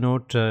ड्रॉप अस अ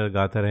नोट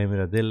गाता रहे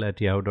मेरा दिल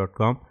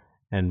 @yahoo.com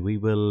and we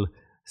will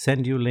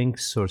send you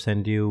links or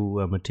send you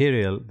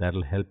material that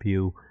will help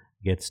you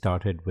get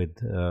started with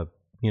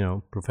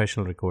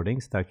professional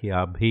recordings, ताकि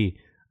आप भी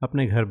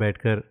अपने घर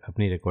बैठकर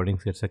अपनी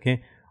रिकॉर्डिंग्स कर सकें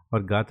और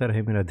गाता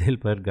रहे मेरा दिल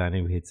पर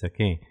गाने भेज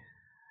सकें.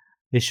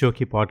 इस शो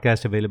की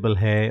पॉडकास्ट अवेलेबल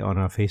है ऑन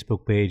आवर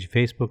फेसबुक पेज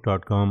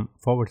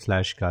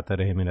facebook.com/गाता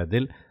रहे मेरा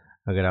दिल.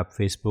 अगर आप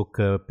फेसबुक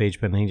पेज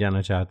पर नहीं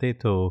जाना चाहते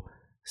तो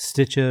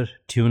Stitcher,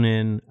 tune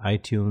in,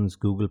 iTunes,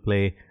 Google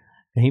Play,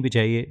 कहीं भी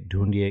जाइए,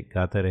 ढूंढिए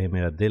गाता रहे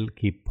मेरा दिल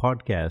की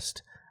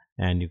podcast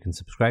and you can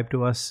subscribe to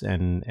us,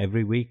 and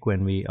every week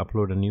when we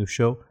upload a new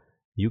show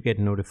you get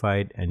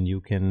notified and you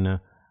can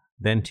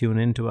then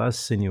tune in to us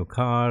in your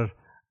car,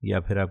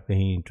 या फिर आप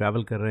कहीं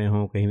travel कर रहे हो,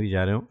 कहीं भी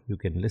जा रहे हो, you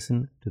can listen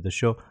to the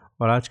show.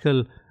 और आजकल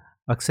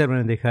अक्सर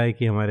मैंने देखा है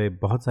कि हमारे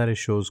बहुत सारे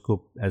शोज़ को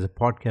एज अ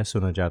पॉडकास्ट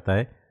सुना जाता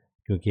है,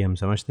 क्योंकि हम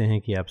समझते हैं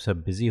कि आप सब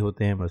बिज़ी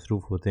होते हैं,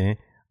 मसरूफ़ होते हैं,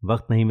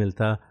 वक्त नहीं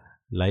मिलता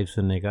लाइव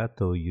सुनने का.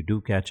 तो you do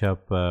catch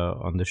up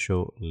on the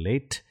show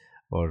late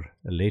or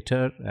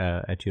later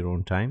at your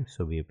own time, so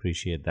we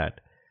appreciate that.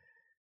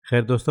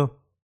 खैर दोस्तों,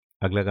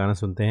 अगला गाना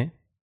सुनते हैं.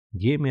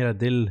 ये मेरा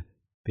दिल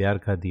प्यार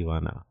का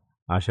दीवाना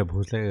आशा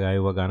भोसले का गाया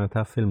हुआ गाना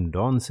था फिल्म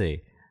डॉन से.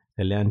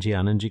 कल्याण जी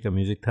आनंद जी का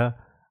म्यूज़िक था.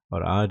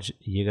 और आज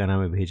ये गाना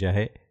मैं भेजा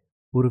है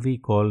उर्वी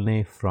कॉल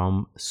ने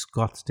from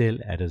Scottsdale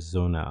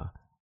Arizona.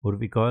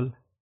 Urvi Kaul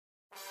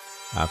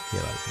आपकी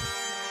आवाज़ में.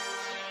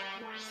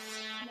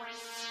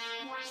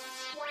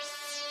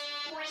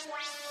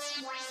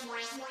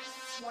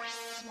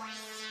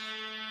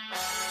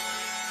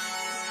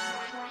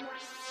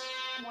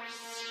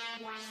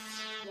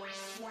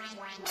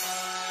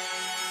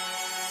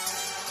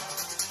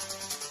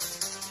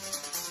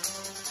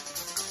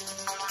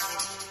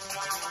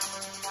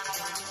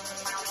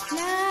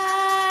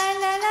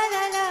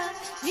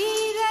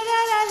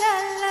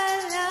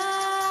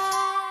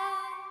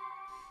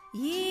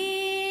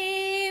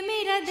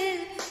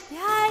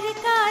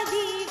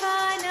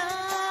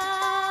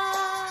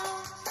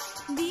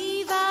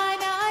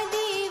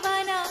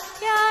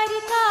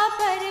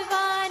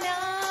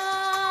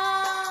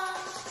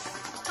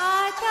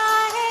 आता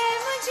है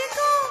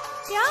मुझको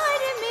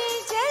प्यार में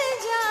जल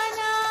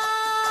जाना.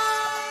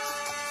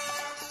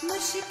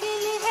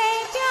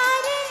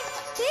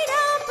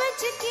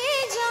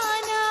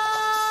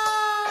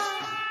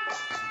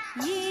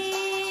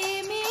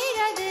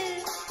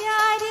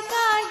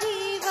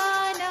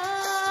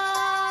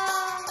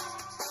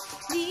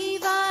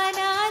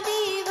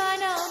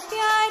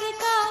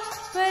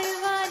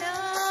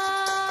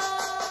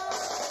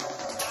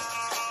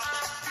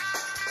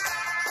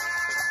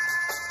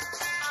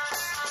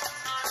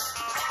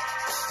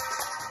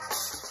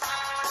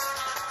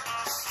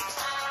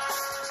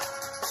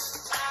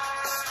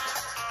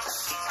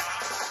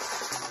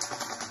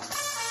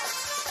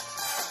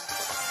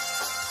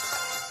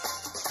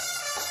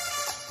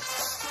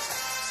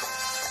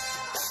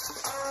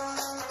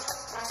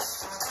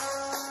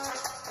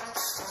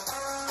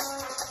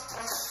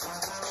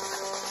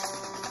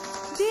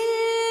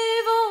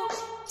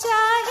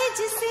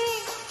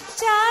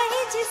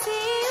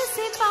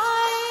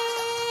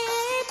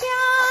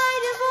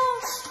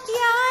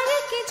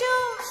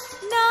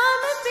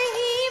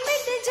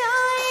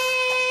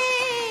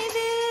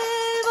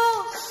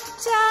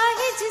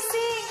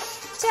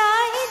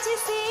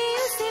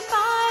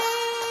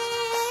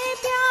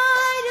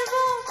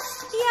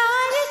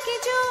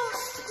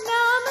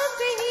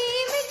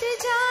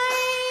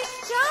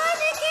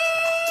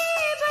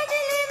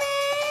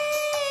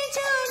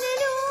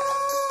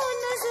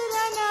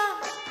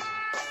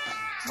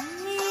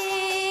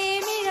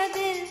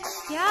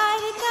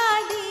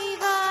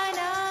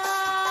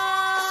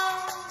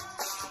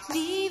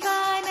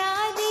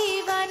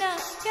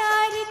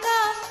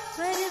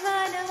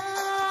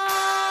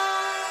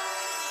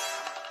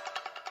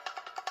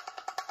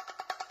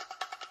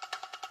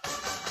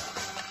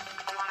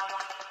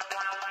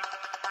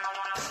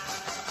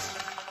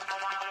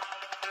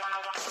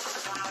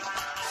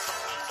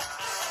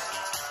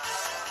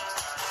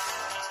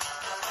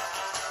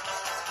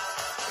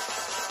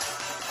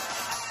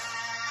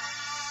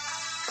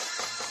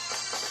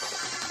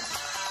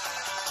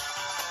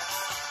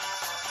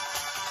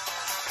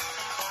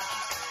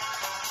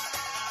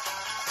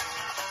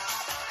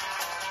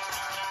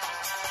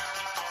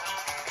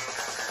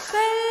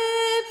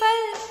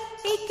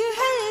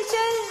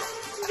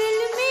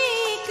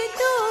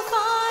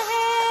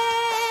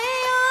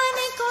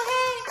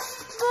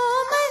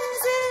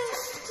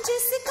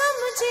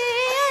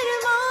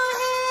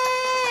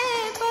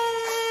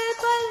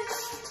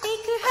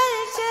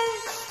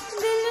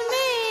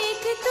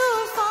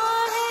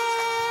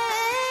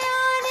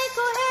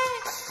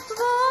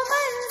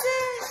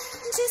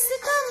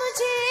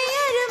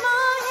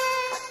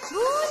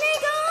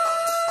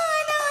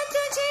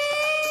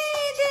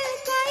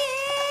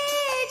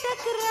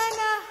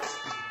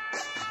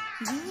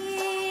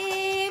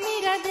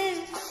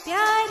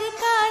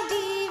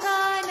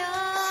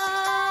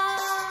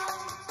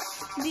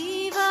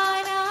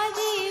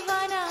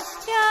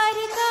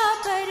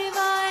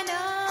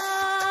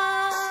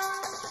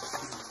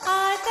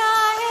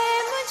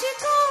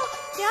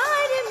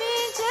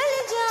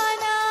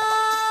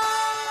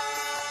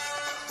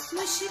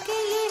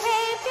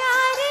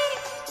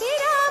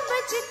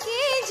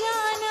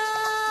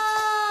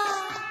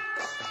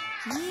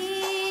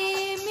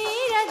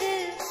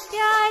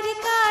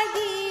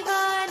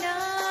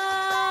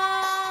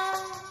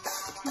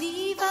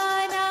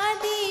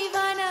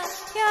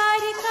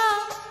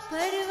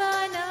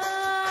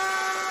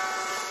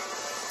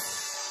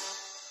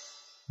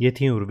 ये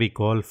थी Urvi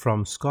call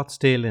from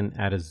Scottsdale in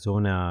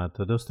Arizona.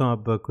 तो दोस्तों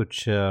अब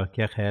कुछ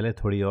क्या ख्याल है,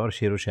 थोड़ी और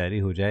शेर व शायरी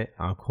हो जाए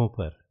आँखों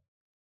पर।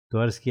 तो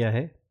अर्ज़ किया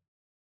है,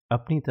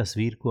 अपनी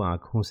तस्वीर को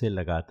आँखों से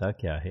लगाता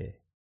क्या है,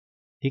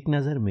 एक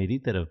नज़र मेरी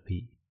तरफ भी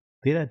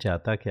तेरा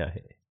जाता क्या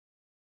है।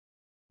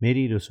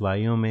 मेरी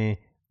रुसवाइयों में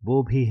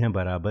वो भी हैं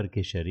बराबर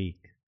के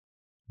शरीक,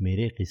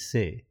 मेरे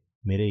किस्से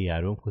मेरे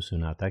यारों को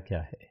सुनाता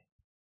क्या है।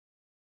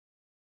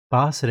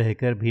 पास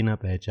रहकर भी ना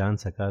पहचान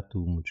सका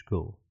तू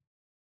मुझको,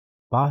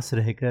 पास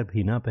रहकर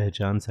भी ना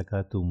पहचान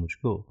सका तू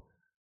मुझको,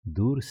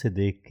 दूर से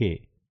देख के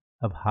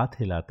अब हाथ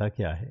हिलाता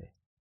क्या है।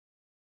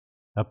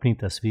 अपनी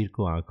तस्वीर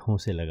को आँखों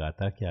से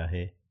लगाता क्या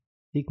है,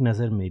 एक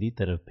नज़र मेरी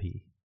तरफ भी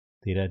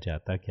तेरा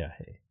जाता क्या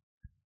है।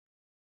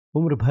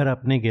 उम्र भर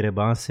अपने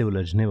गिरेबान से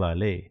उलझने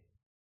वाले,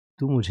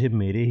 तू मुझे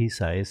मेरे ही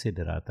साये से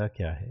डराता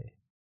क्या है।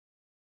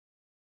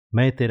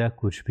 मैं तेरा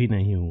कुछ भी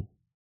नहीं हूँ,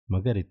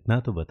 मगर इतना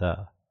तो बता,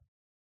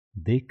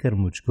 देखकर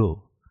मुझको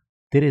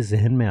तेरे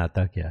जहन में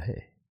आता क्या है।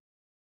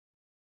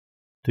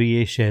 तो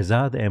ये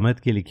शहजाद अहमद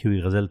की लिखी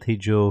हुई गज़ल थी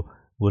जो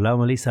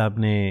गुलाम अली साहब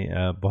ने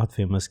बहुत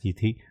फेमस की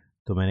थी।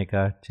 तो मैंने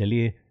कहा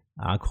चलिए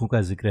आँखों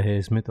का जिक्र है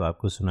इसमें तो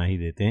आपको सुना ही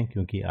देते हैं,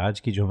 क्योंकि आज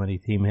की जो हमारी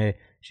थीम है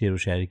शेर व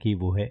शायरी की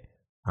वो है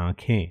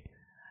आँखें।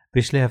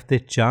 पिछले हफ्ते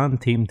चांद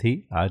थीम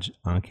थी, आज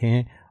आँखें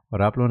हैं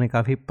और आप लोगों ने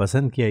काफ़ी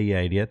पसंद किया ये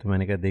आइडिया। तो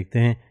मैंने कहा देखते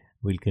हैं,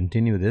 विल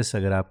कंटिन्यू दिस।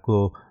 अगर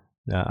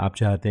आप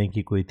चाहते हैं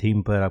कि कोई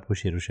थीम पर आपको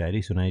शेर व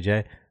शायरी सुनाई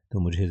जाए तो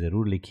मुझे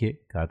ज़रूर लिखिए,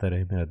 गाता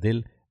रहे मेरा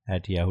दिल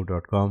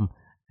 @yahoo.com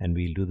and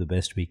we'll do the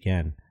best we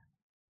can।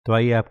 तो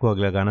आइए आपको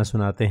अगला गाना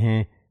सुनाते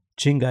हैं,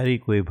 चिंगारी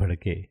कोई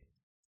भड़के।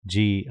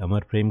 जी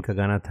अमर प्रेम का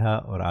गाना था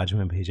और आज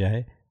में भेजा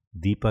है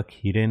दीपक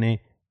हीरे ने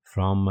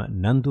फ्रॉम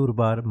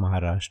नंदुरबार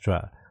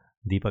महाराष्ट्र।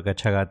 दीपक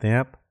अच्छा गाते हैं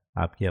आप,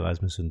 आपकी आवाज़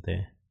में सुनते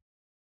हैं।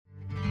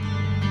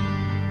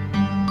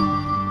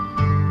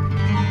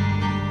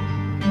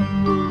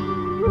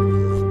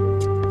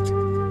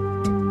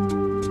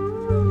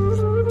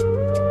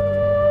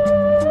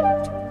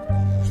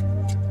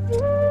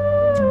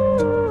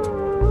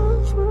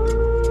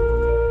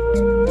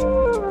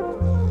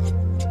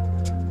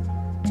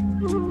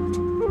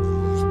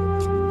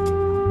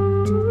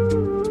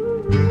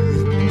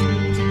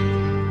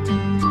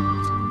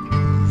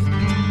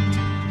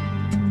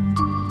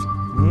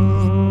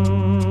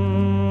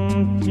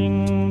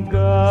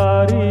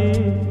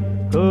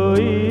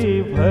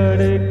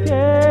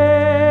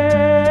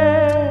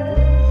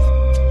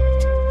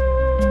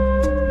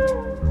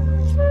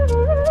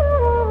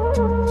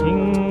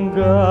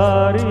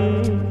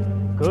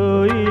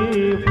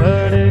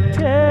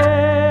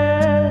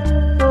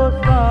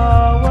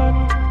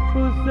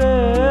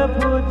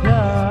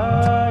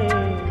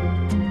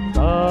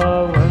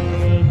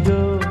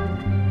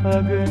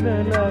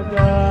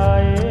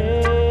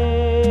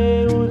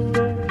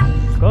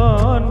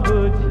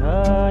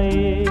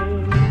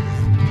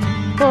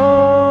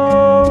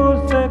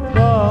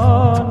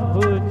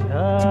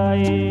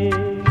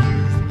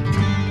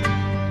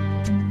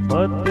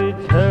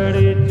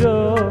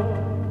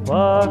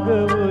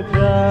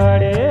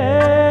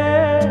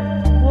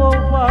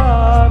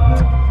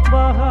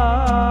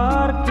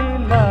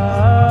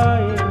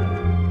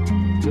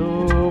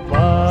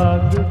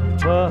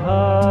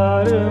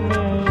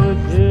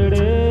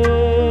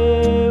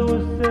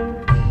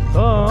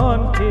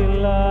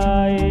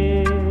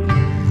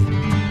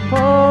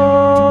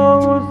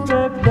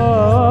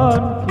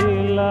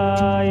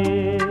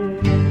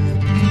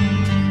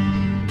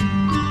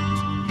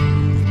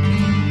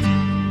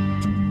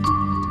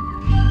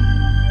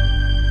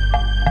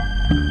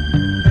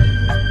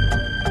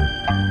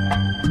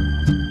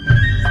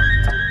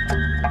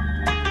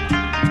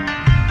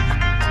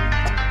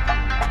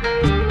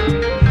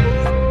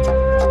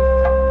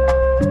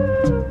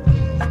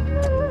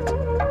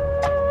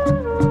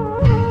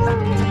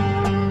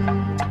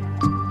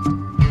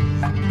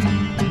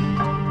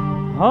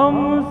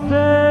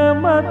 हमसे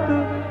मत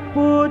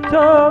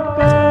पूछो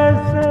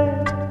कैसे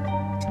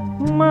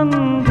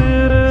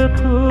मंदिर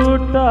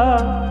टूटा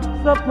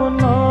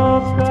सपनों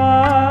का,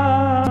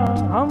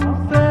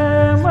 हमसे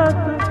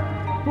मत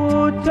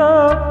पूछो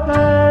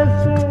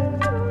कैसे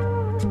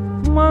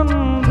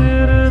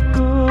मंदिर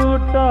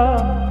टूटा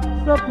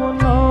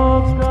सपनों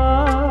का।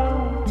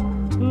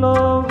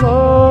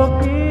 लोगों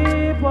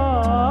की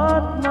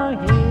बात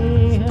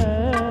नहीं है,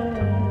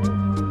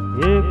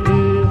 ये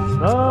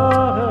किस्सा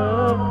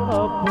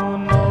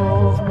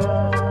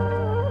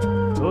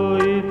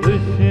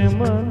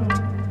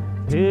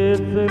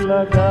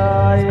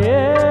लगाए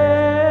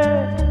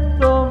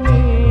तो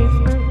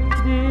मीत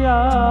जिया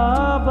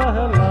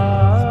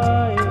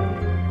बहलाए,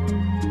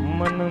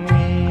 मन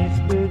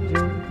मीत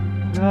जो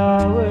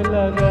घाव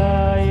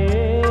लगाए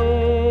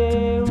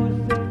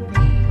उसे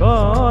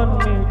कौन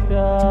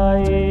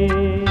मिटाए।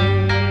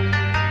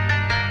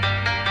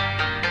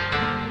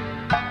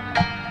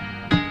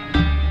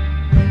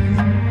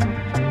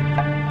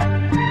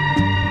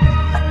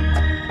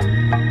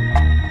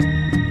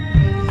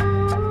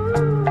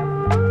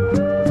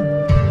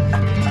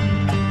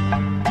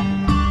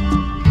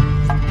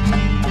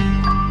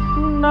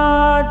 ना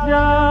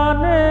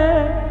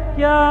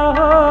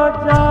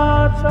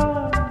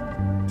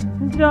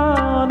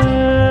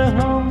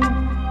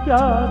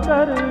क्या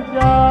कर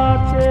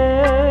जाते,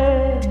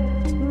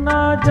 न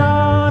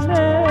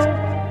जाने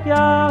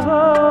क्या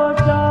हो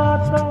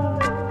जाता,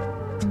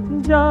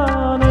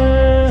 जाने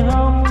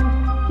हम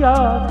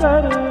क्या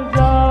कर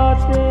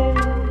जाते।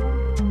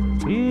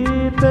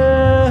 पीते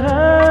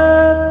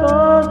हैं तो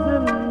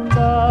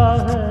जिंदा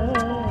है,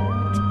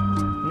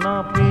 न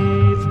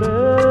पीते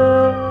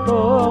तो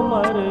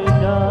मर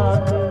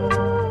जाते।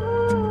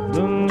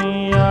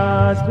 दुनिया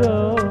जो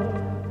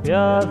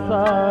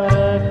प्यासा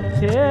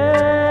रखे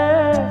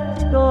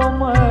तो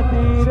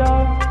मदिरा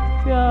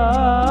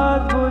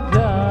प्यास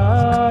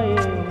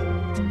बुझाए,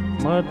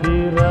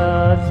 मदिरा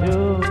जो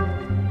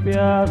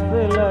प्यास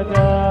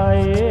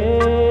लगाए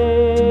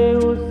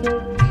उसे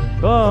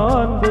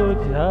कौन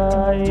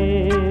बुझाए,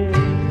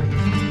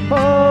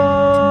 हो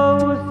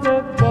उसे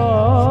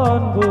कौन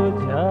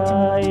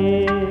बुझाए।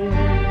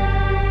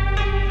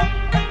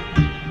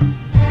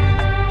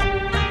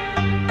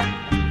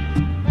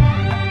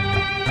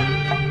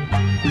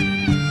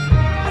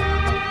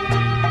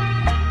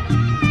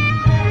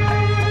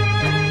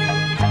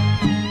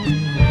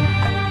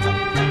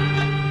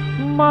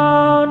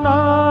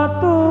 माना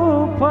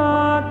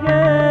तूफान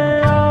के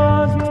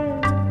आगे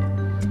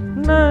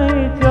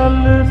नहीं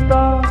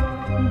चलता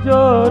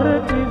जोर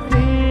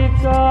किसी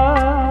का,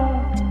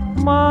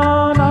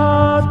 माना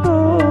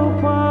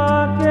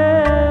तूफान के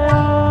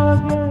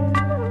आगे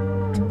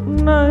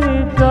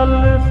नहीं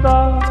चलता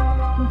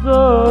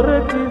जोर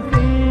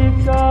किसी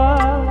का।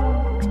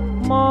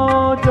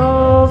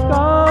 मौजों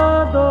का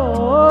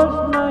दोष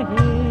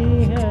नहीं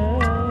है,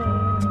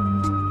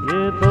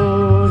 ये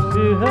दोष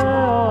है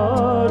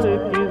और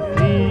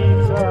किसी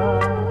का।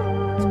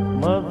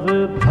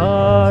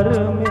 मझधार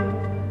में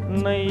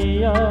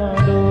नैया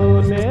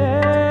डोले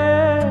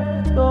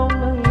तो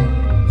नहीं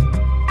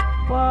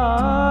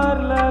पार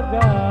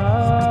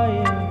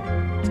लगाए,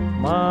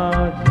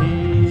 माझी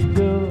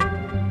जो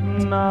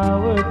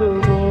नाव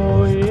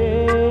डुबोए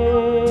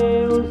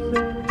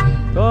उसे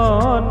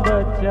कौन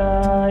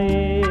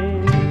बचाए,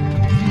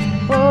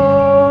 ओ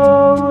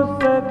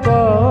उसे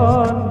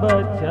कौन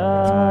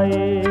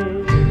बचाए।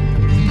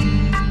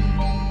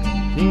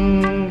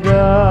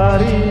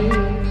 चिंगारी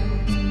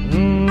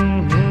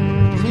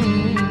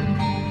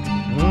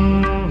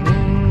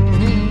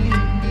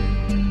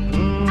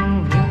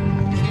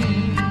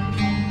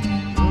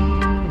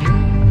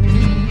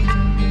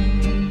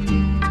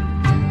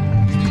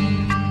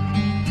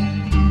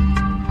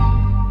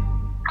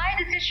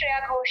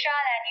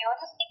And you're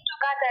listening to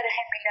Gaata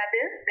Rahe Mera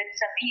Dil with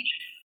Sameer.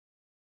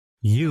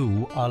 You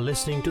are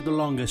listening to the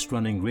longest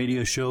running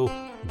radio show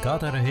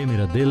Gaata Rahe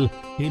Mera Dil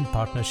in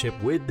partnership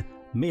with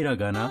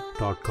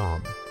Miragana.com.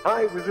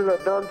 Hi, this is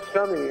Adnan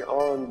Sami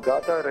on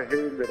Gaata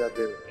Rahe Mera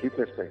Dil. Keep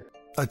listening.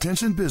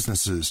 Attention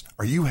businesses,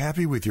 are you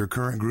happy with your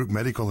current group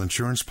medical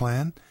insurance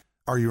plan?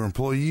 Are your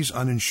employees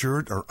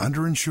uninsured or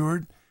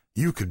underinsured?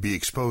 You could be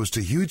exposed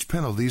to huge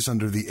penalties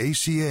under the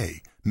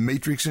ACA.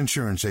 Matrix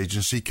Insurance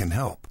Agency can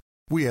help.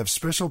 We have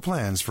special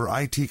plans for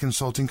IT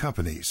consulting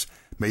companies.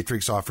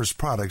 Matrix offers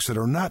products that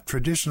are not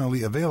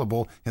traditionally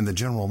available in the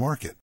general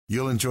market.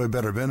 You'll enjoy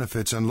better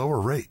benefits and lower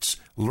rates.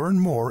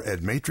 Learn more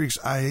at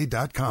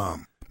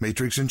matrixia.com.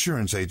 Matrix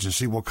Insurance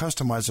Agency will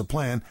customize a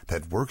plan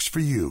that works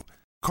for you.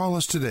 Call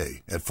us today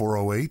at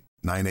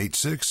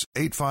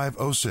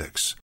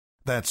 408-986-8506.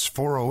 That's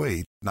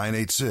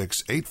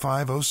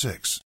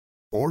 408-986-8506.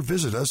 Or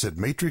visit us at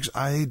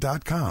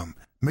matrixia.com.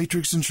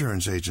 Matrix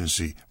Insurance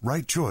Agency.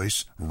 Right choice,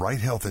 right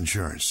health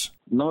insurance.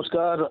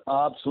 नमस्कार,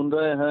 आप सुन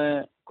रहे हैं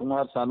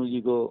कुमार सानू जी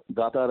को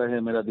गाता रहे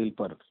मेरा दिल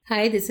पर।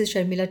 Hi, this is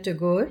Sharmila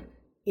Tagore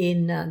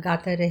in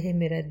Gaata Rahe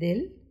Mera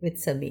Dil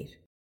with Sameer.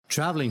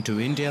 Traveling to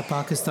India,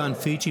 Pakistan,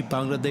 Fiji,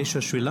 Bangladesh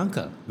or Sri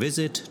Lanka?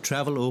 Visit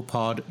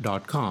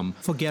travelopod.com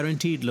for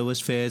guaranteed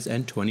lowest fares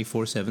and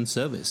 24/7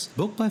 service.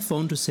 Book by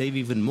phone to save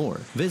even more.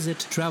 Visit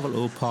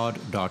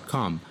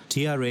travelopod.com.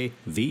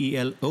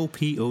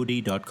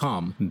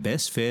 travelopod.com.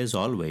 Best fares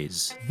always.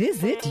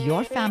 Visit your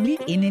family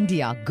in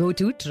India. Go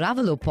to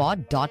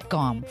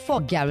travelopod.com for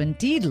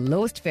guaranteed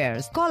lowest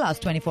fares. Call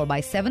us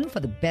 24/7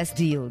 for the best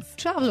deals.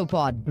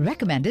 Travelopod,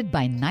 recommended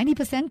by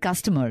 90%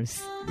 customers.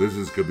 This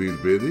is Kabir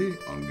Bedi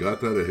on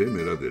Gaata Rahe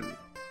Mera Dil.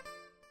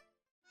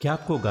 क्या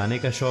आपको गाने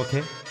का शौक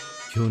है?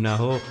 क्यों ना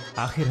हो,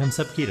 आखिर हम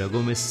सब की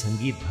रगों में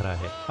संगीत भरा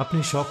है।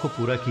 अपने शौक को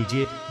पूरा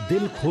कीजिए,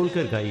 दिल खोल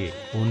कर गाइए,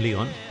 ओनली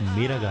ऑन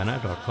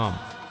miragana.com।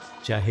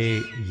 चाहे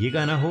ये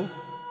गाना हो,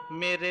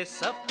 मेरे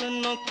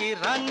सपनों की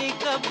रानी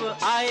कब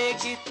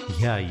आएगी तू,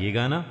 या ये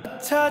गाना,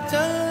 अच्छा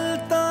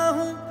चलता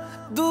हूँ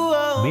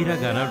दुआ।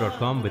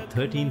 Miragana.com with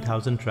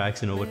 13,000 tracks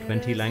in over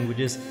 20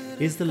 languages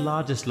is the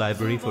largest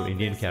library for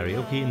Indian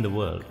karaoke in the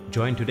world.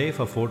 Join today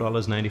for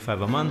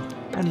 $4.95 a month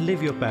and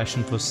live your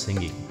passion for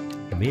singing.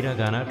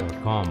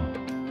 Miragana.com.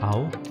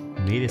 आओ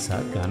मेरे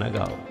साथ गाना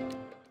गाओ।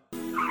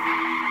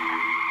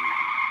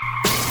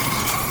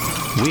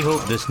 We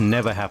hope this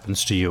never happens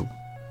to you.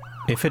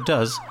 If it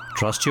does,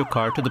 trust your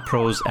car to the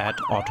pros at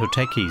Auto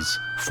Techies,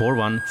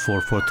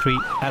 41443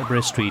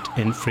 Albrecht Street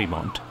in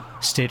Fremont.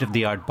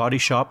 State-of-the-art body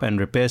shop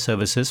and repair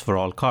services for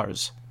all cars.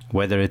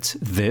 Whether it's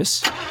this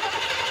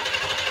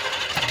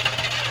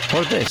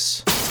or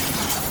this?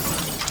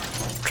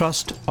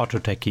 Trust Auto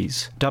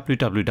Techies.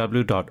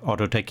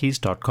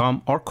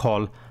 www.autotechies.com or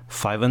call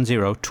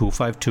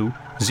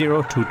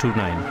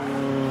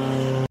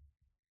 510-252-0229.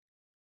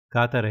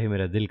 गाता रहे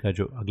मेरा दिल का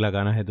जो अगला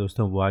गाना है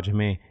दोस्तों, वो आज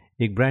हमें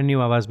एक ब्रांड न्यू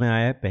आवाज़ में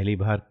आया है। पहली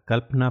बार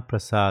कल्पना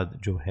प्रसाद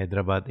जो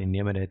हैदराबाद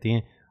इंडिया में रहती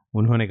हैं,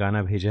 उन्होंने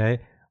गाना भेजा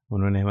है।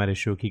 उन्होंने हमारे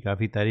शो की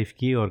काफ़ी तारीफ़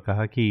की और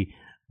कहा कि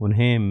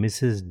उन्हें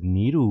मिसेस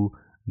नीरू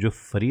जो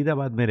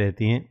फरीदाबाद में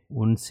रहती हैं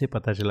उनसे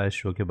पता चला इस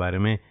शो के बारे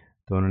में,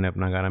 तो उन्होंने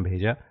अपना गाना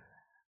भेजा।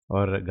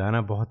 और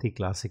गाना बहुत ही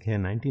क्लासिक है,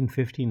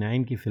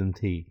 1959 की फ़िल्म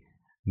थी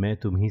मैं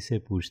तुम्हीं से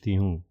पूछती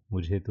हूँ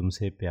मुझे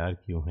तुमसे प्यार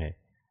क्यों है।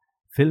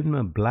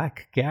 फ़िल्म ब्लैक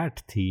कैट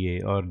थी ये,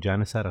 और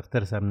जानिसार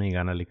अख्तर साहब ने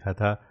गाना लिखा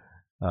था।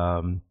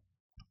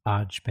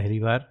 आज पहली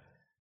बार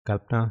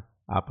कल्पना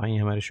आप आई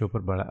हमारे शो पर,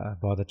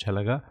 बहुत अच्छा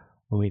लगा।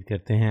 उम्मीद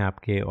करते हैं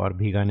आपके और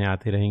भी गाने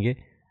आते रहेंगे।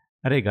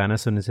 अरे गाना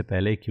सुनने से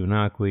पहले क्यों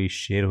ना कोई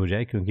शेर हो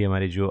जाए, क्योंकि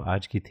हमारी जो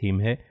आज की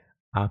थीम है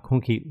आँखों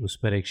की, उस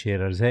पर एक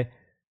शेर अर्ज़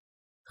है।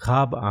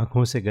 ख्वाब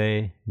आँखों से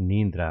गए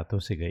नींद रातों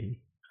से गई,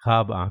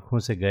 ख्वाब आँखों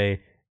से गए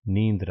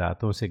नींद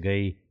रातों से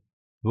गई,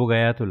 वो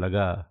गया तो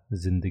लगा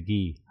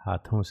ज़िंदगी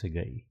हाथों से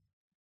गई।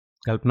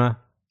 कल्पना,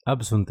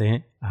 अब सुनते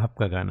हैं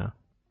आपका गाना।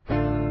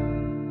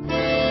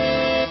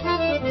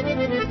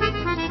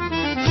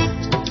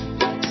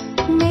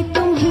 मैं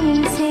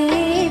तुम्हीं से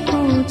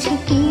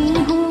पूछती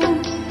हूँ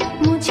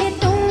मुझे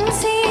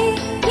तुमसे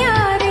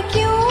प्यार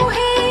क्यों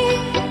है,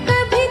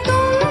 कभी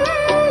तुम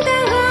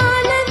दगा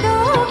न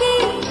दोगे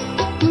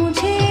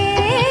मुझे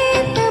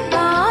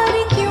एतबार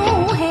क्यों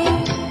है।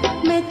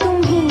 मैं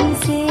तुम्हीं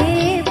से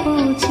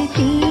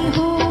पूछती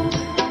हूँ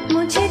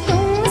मुझे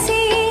तुमसे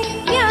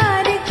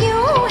प्यार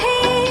क्यों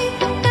है,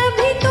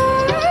 कभी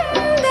तुम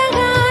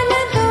दगा न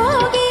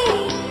दोगे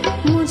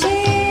मुझे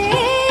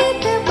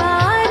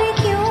एतबार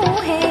क्यों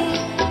है।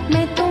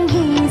 मैं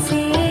तुम्हीं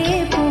से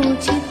पूछती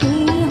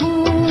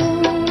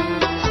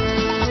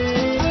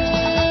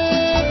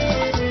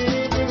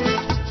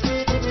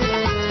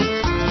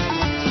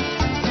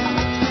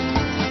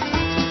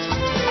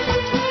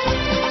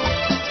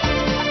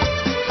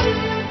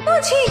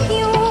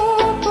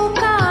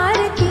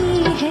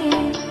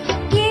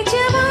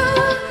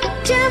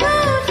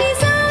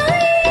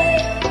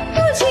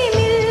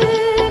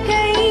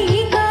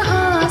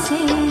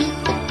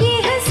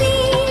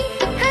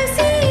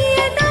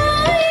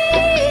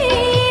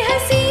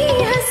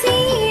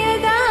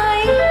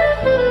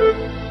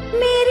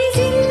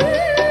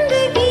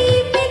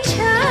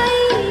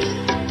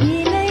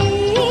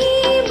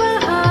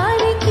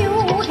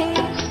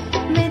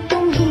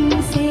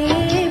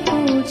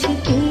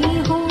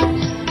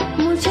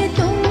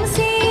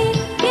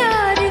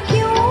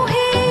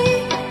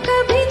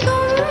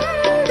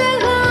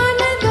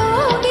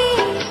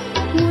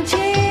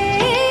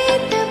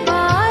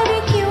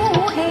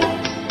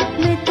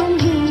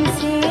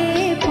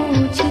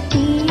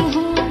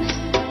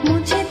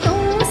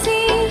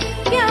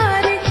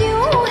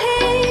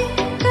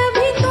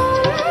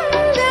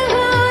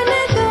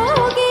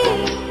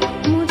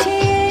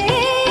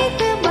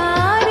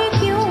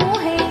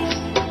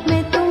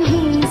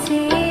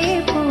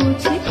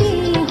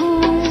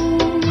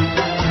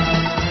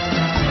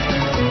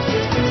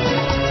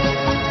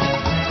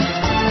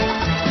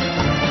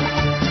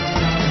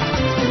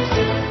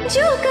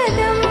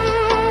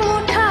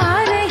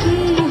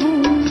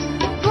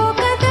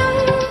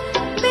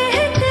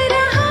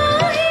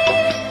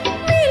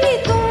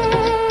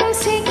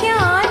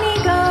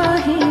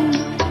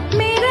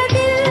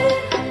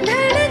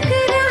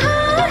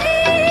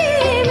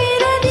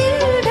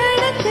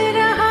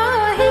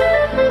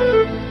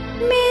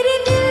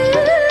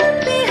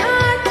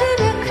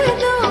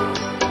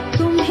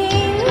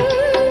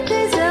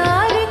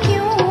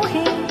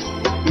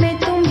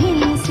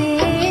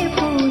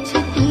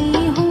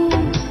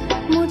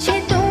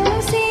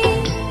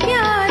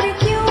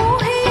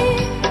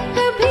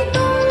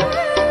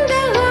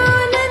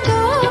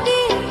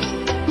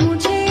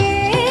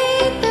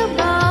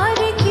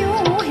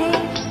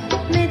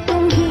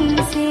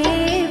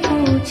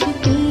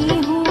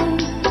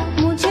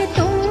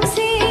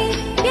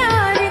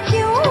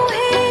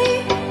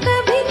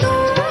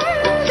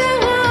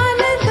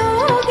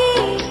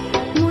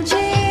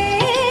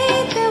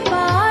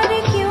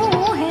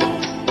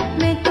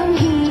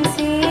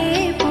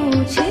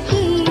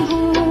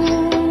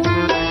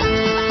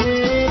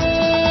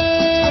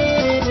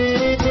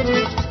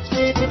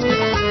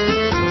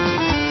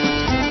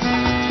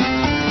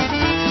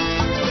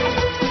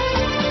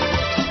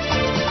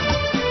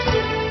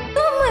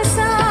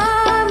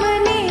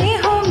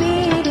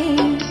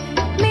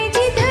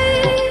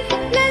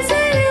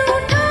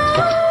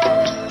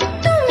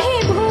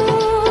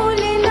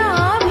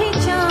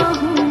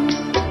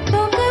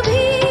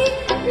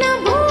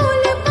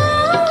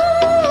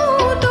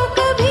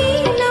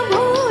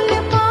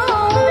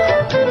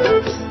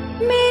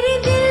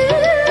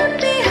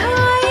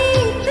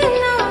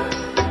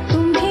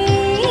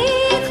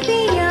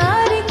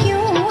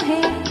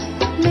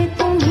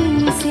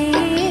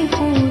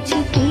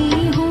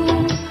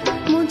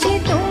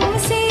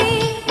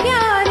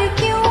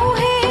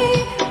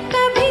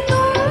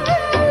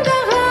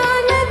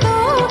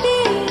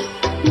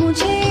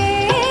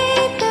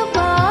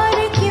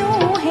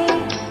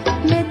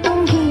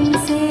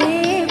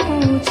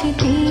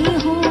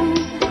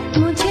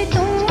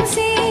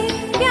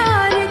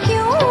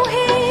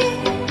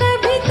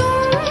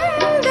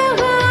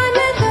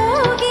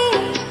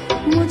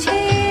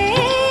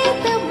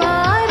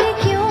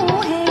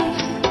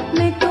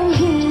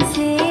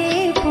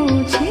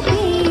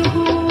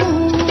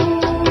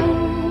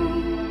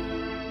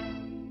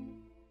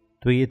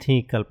तो ये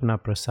थी कल्पना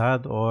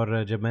प्रसाद।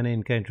 और जब मैंने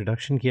इनका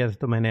इंट्रोडक्शन किया था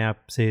तो मैंने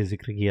आपसे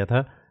ज़िक्र किया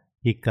था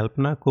कि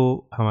कल्पना को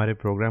हमारे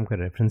प्रोग्राम का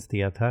रेफरेंस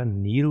दिया था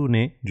नीरू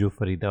ने, जो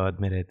फरीदाबाद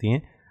में रहती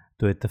हैं।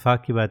 तो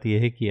इत्तेफाक की बात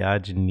यह है कि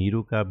आज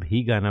नीरू का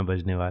भी गाना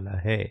बजने वाला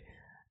है।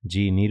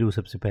 जी नीरू,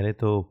 सबसे पहले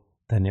तो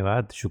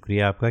धन्यवाद,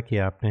 शुक्रिया आपका कि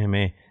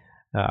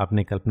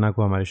आपने कल्पना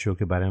को हमारे शो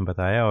के बारे में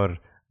बताया और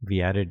we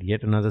added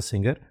yet another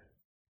singer.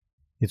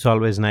 It's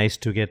always nice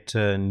to get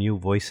new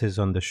voices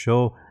on the show.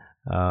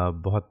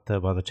 बहुत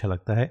अच्छा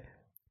लगता है।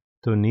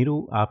 तो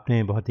नीरू,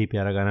 आपने बहुत ही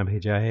प्यारा गाना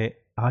भेजा है,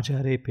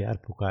 आजा रे प्यार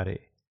पुकारे।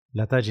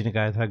 लता जी ने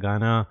गाया था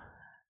गाना,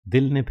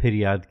 दिल ने फिर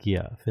याद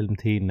किया। फिल्म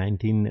थी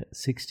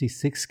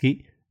 1966 की,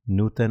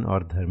 नूतन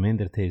और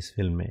धर्मेंद्र थे इस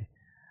फिल्म में।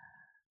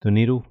 तो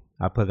नीरू,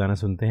 आपका गाना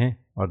सुनते हैं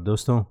और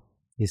दोस्तों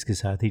इसके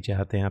साथ ही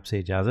चाहते हैं आपसे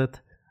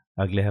इजाज़त।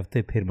 अगले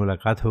हफ्ते फिर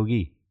मुलाकात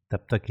होगी,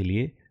 तब तक के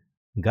लिए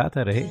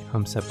गाता रहे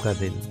हम सबका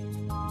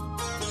दिल।